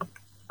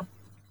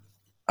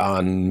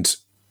 And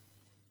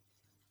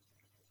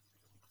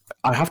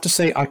I have to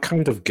say, I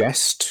kind of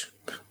guessed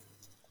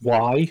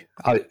why.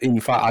 In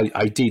fact,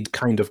 I did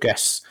kind of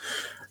guess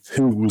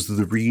who was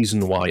the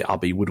reason why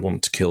Abby would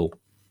want to kill,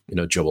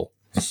 Joel.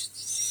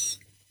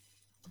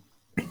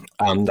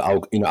 And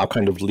I'll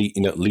kind of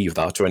leave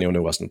that to anyone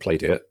who hasn't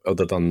played it,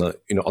 other than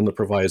on the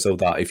proviso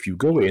that if you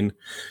go in,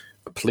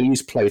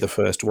 please play the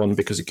first one,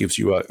 because it gives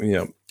you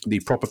the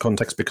proper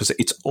context, because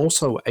it's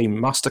also a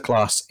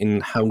masterclass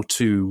in how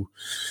to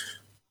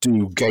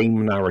do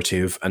game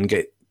narrative and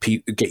get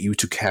you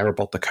to care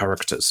about the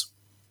characters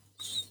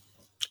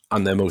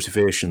and their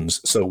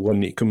motivations. So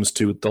when it comes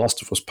to The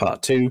Last of Us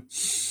Part 2,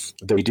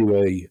 they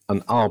do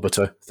an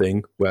arbiter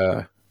thing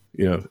where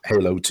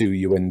Halo 2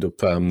 you end up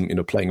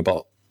playing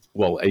about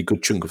a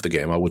good chunk of the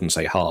game, I wouldn't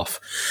say half,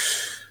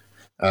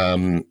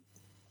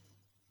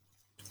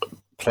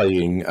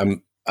 playing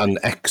an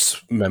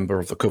ex-member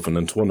of the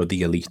Covenant, one of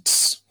the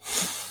elites.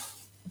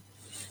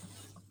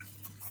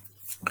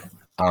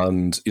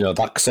 And,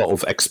 that sort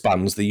of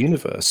expands the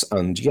universe.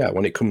 And, yeah,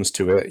 when it comes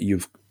to it,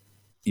 you've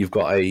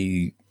got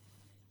a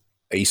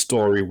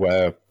story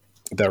where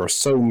there are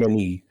so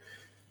many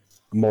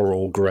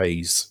moral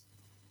greys.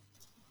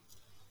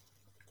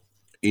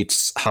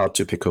 It's hard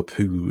to pick up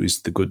who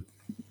is the good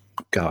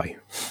guy.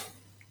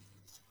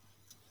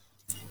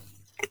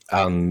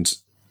 And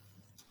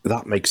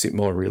that makes it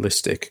more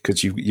realistic,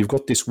 because you've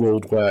got this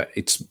world where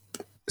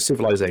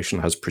civilization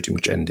has pretty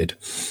much ended.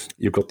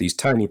 You've got these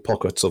tiny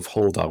pockets of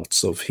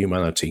holdouts of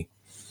humanity,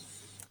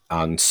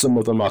 and some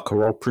of them are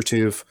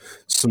cooperative,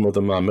 some of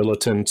them are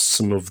militant,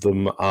 some of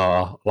them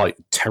are like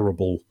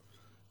terrible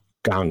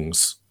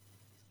gangs.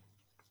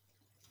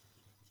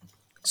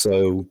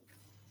 So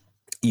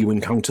you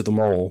encounter them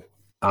all,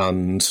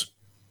 and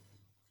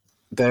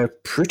they're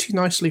pretty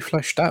nicely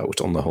fleshed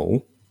out on the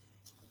whole.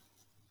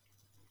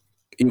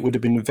 It would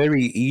have been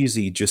very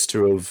easy just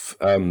to have,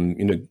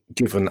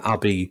 given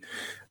Abby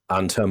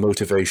and her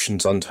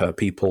motivations and her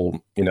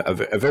people,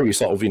 a very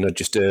sort of,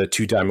 just a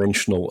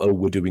two-dimensional, oh,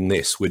 we're doing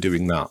this, we're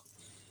doing that,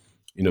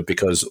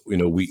 because,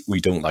 we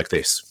don't like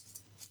this.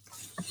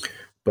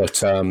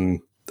 But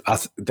I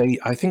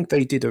think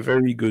they did a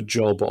very good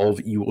job of,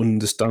 you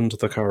understand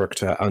the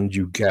character and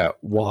you get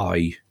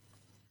why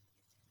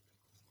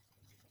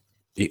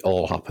it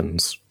all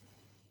happens.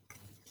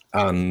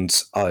 And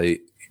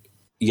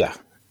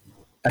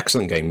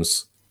excellent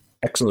games,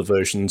 excellent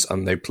versions,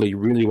 and they play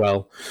really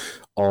well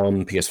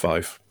on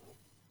PS5.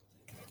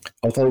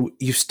 Although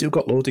you've still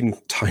got loading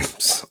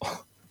times.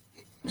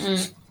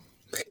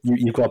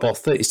 You've got about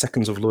 30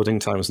 seconds of loading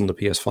times on the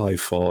PS5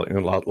 for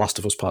Last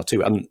of Us Part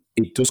 2, and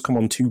it does come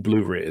on 2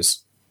 Blu-rays,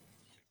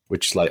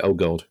 which is like, oh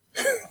god.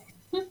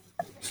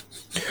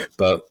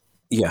 But,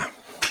 yeah.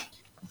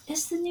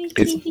 Is the new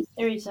TV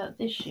series out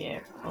this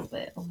year, or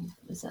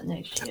is that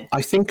next year?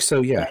 I think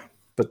so, yeah.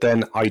 But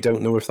then I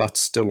don't know if that's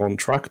still on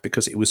track,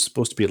 because it was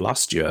supposed to be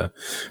last year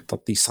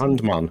that the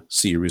Sandman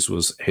series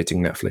was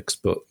hitting Netflix,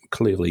 but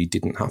clearly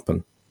didn't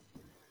happen.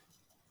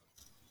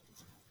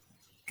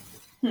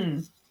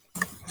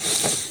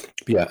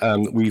 Yeah,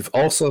 we've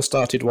also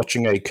started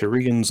watching a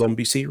Korean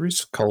zombie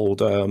series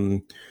called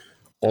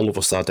All of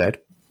Us Are Dead.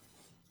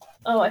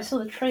 Oh, I saw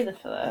the trailer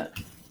for that.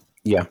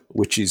 Yeah,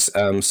 which is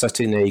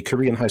set in a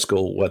Korean high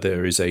school where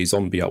there is a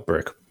zombie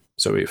outbreak.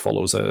 So it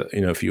follows a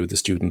few of the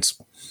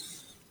students.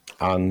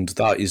 And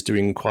that is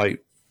doing quite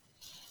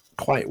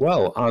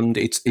well. And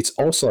it's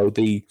also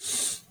the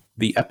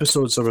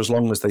episodes are as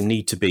long as they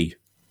need to be.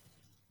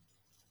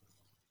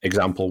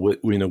 Example,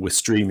 with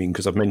streaming,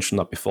 because I've mentioned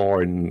that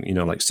before in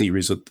like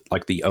series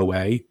like the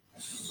OA,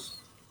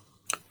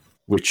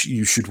 which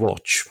you should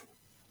watch,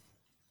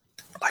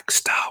 like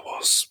Star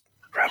Wars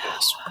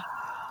Rebels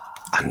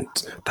and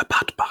The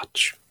Bad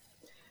Batch.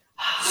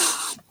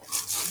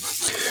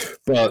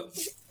 But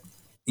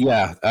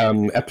yeah,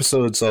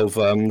 episodes of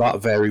that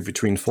vary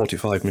between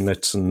 45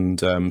 minutes and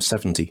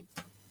 70.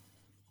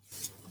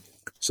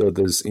 So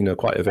there's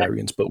quite a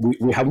variance, but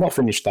we have not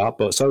finished that.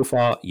 But so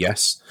far,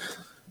 yes,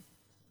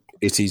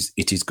 it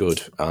is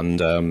good.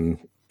 And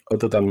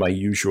other than my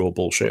usual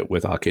bullshit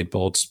with arcade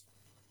boards,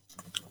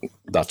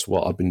 that's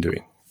what I've been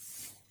doing.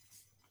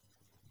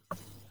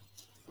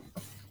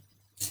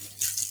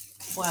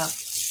 Wow.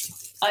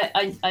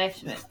 I have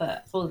to admit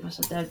that All of Us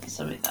Are Dead is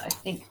something that I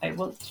think I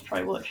want to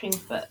try watching,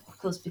 but of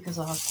course because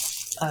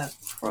I've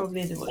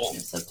probably been watching a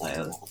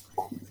subtitle.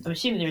 I'm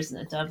assuming there isn't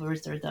a dub, or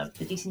is there a dub?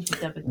 But these seem to be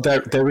dubbed.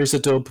 There is a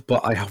dub,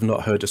 but I have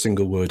not heard a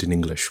single word in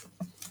English.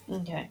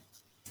 Okay.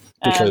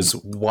 Because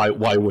why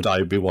would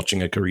I be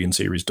watching a Korean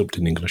series dubbed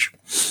in English?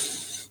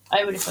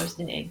 I would if I was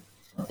knitting.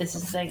 This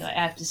is the thing, I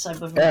have to decide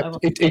whether I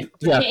want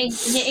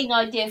knitting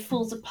idea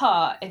falls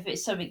apart if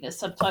it's something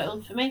that's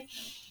subtitled for me.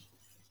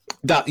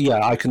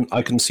 I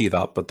can see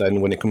that, but then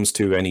when it comes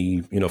to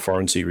any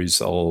foreign series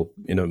or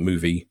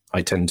movie,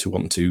 I tend to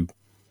want to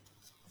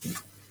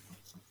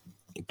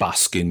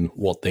bask in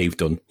what they've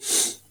done.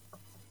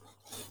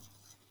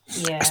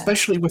 Yeah.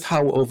 Especially with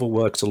how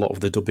overworked a lot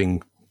of the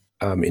dubbing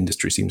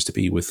industry seems to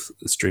be with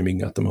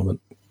streaming at the moment.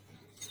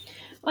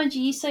 Mind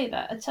you say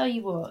that. I tell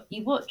you what,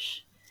 you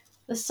watch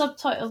the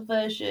subtitled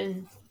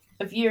version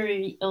of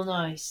Yuri on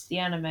Ice, the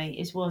anime,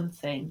 is one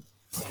thing.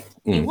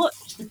 You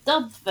watch the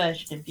dubbed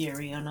version of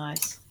Yuri on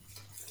Ice.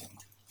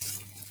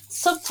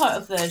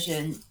 Subtitled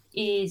version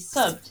is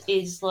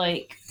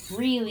like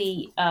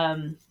really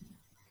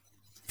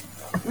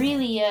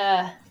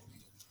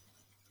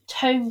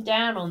toned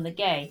down on the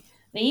gay.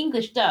 The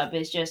English dub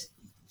is just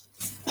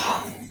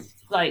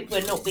like,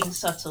 we're not being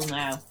subtle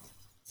now.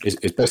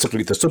 It's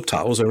basically the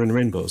subtitles are in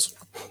rainbows.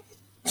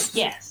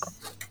 Yes.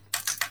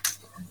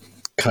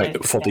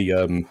 For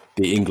the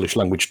English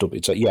language dub,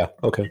 it's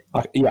okay.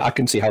 I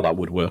can see how that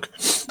would work.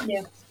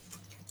 Yeah.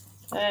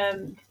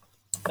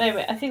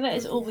 Anyway, I think that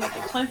is all we've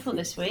got time for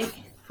this week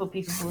before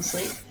people fall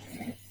asleep.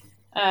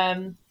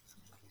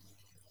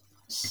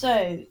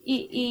 So it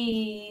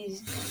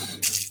is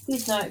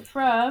good night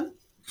from.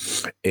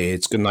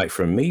 It's good night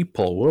from me,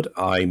 Paul Wood.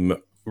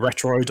 I'm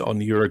Retroid on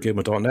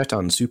Eurogamer.net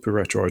and Super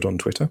Retroid on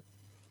Twitter.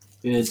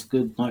 It's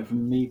good night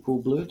from me,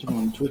 Paul Blewett. I'm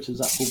on Twitter at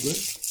Paul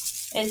Blewett.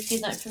 It's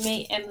good night from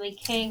me, Emily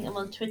King. I'm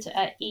on Twitter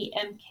at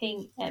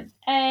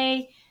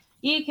EMKingMA.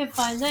 You can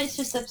find notes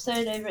for this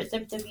episode over at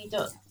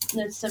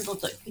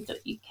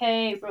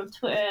www.nerdsassemble.co.uk. We're on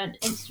Twitter and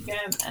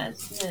Instagram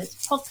as Nerds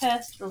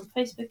Podcast. We're on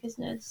Facebook as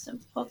Nerds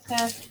Assemble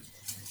Podcast.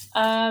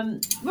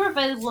 We're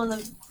available on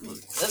a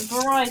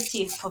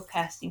variety of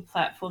podcasting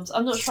platforms.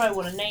 I'm not sure I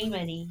want to name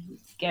any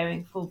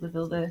going forward with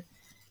all the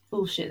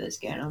bullshit that's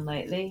going on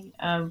lately.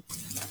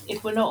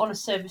 If we're not on a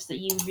service that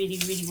you really,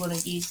 really want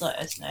to use, let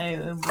us know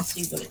and we'll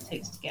see what it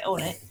takes to get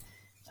on it.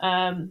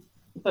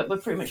 But we're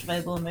pretty much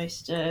available on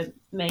most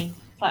main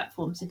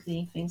platforms,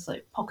 including things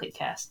like Pocket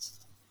Casts.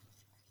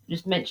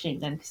 Just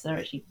mentioning them because they're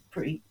actually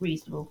pretty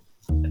reasonable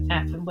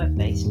app and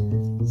web-based.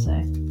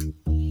 So,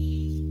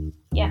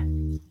 yeah.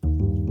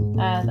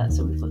 That's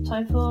all we've got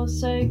time for,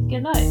 so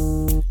good night.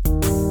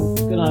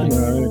 Good night.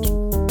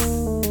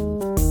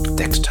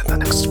 Next, the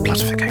next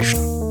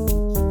classification.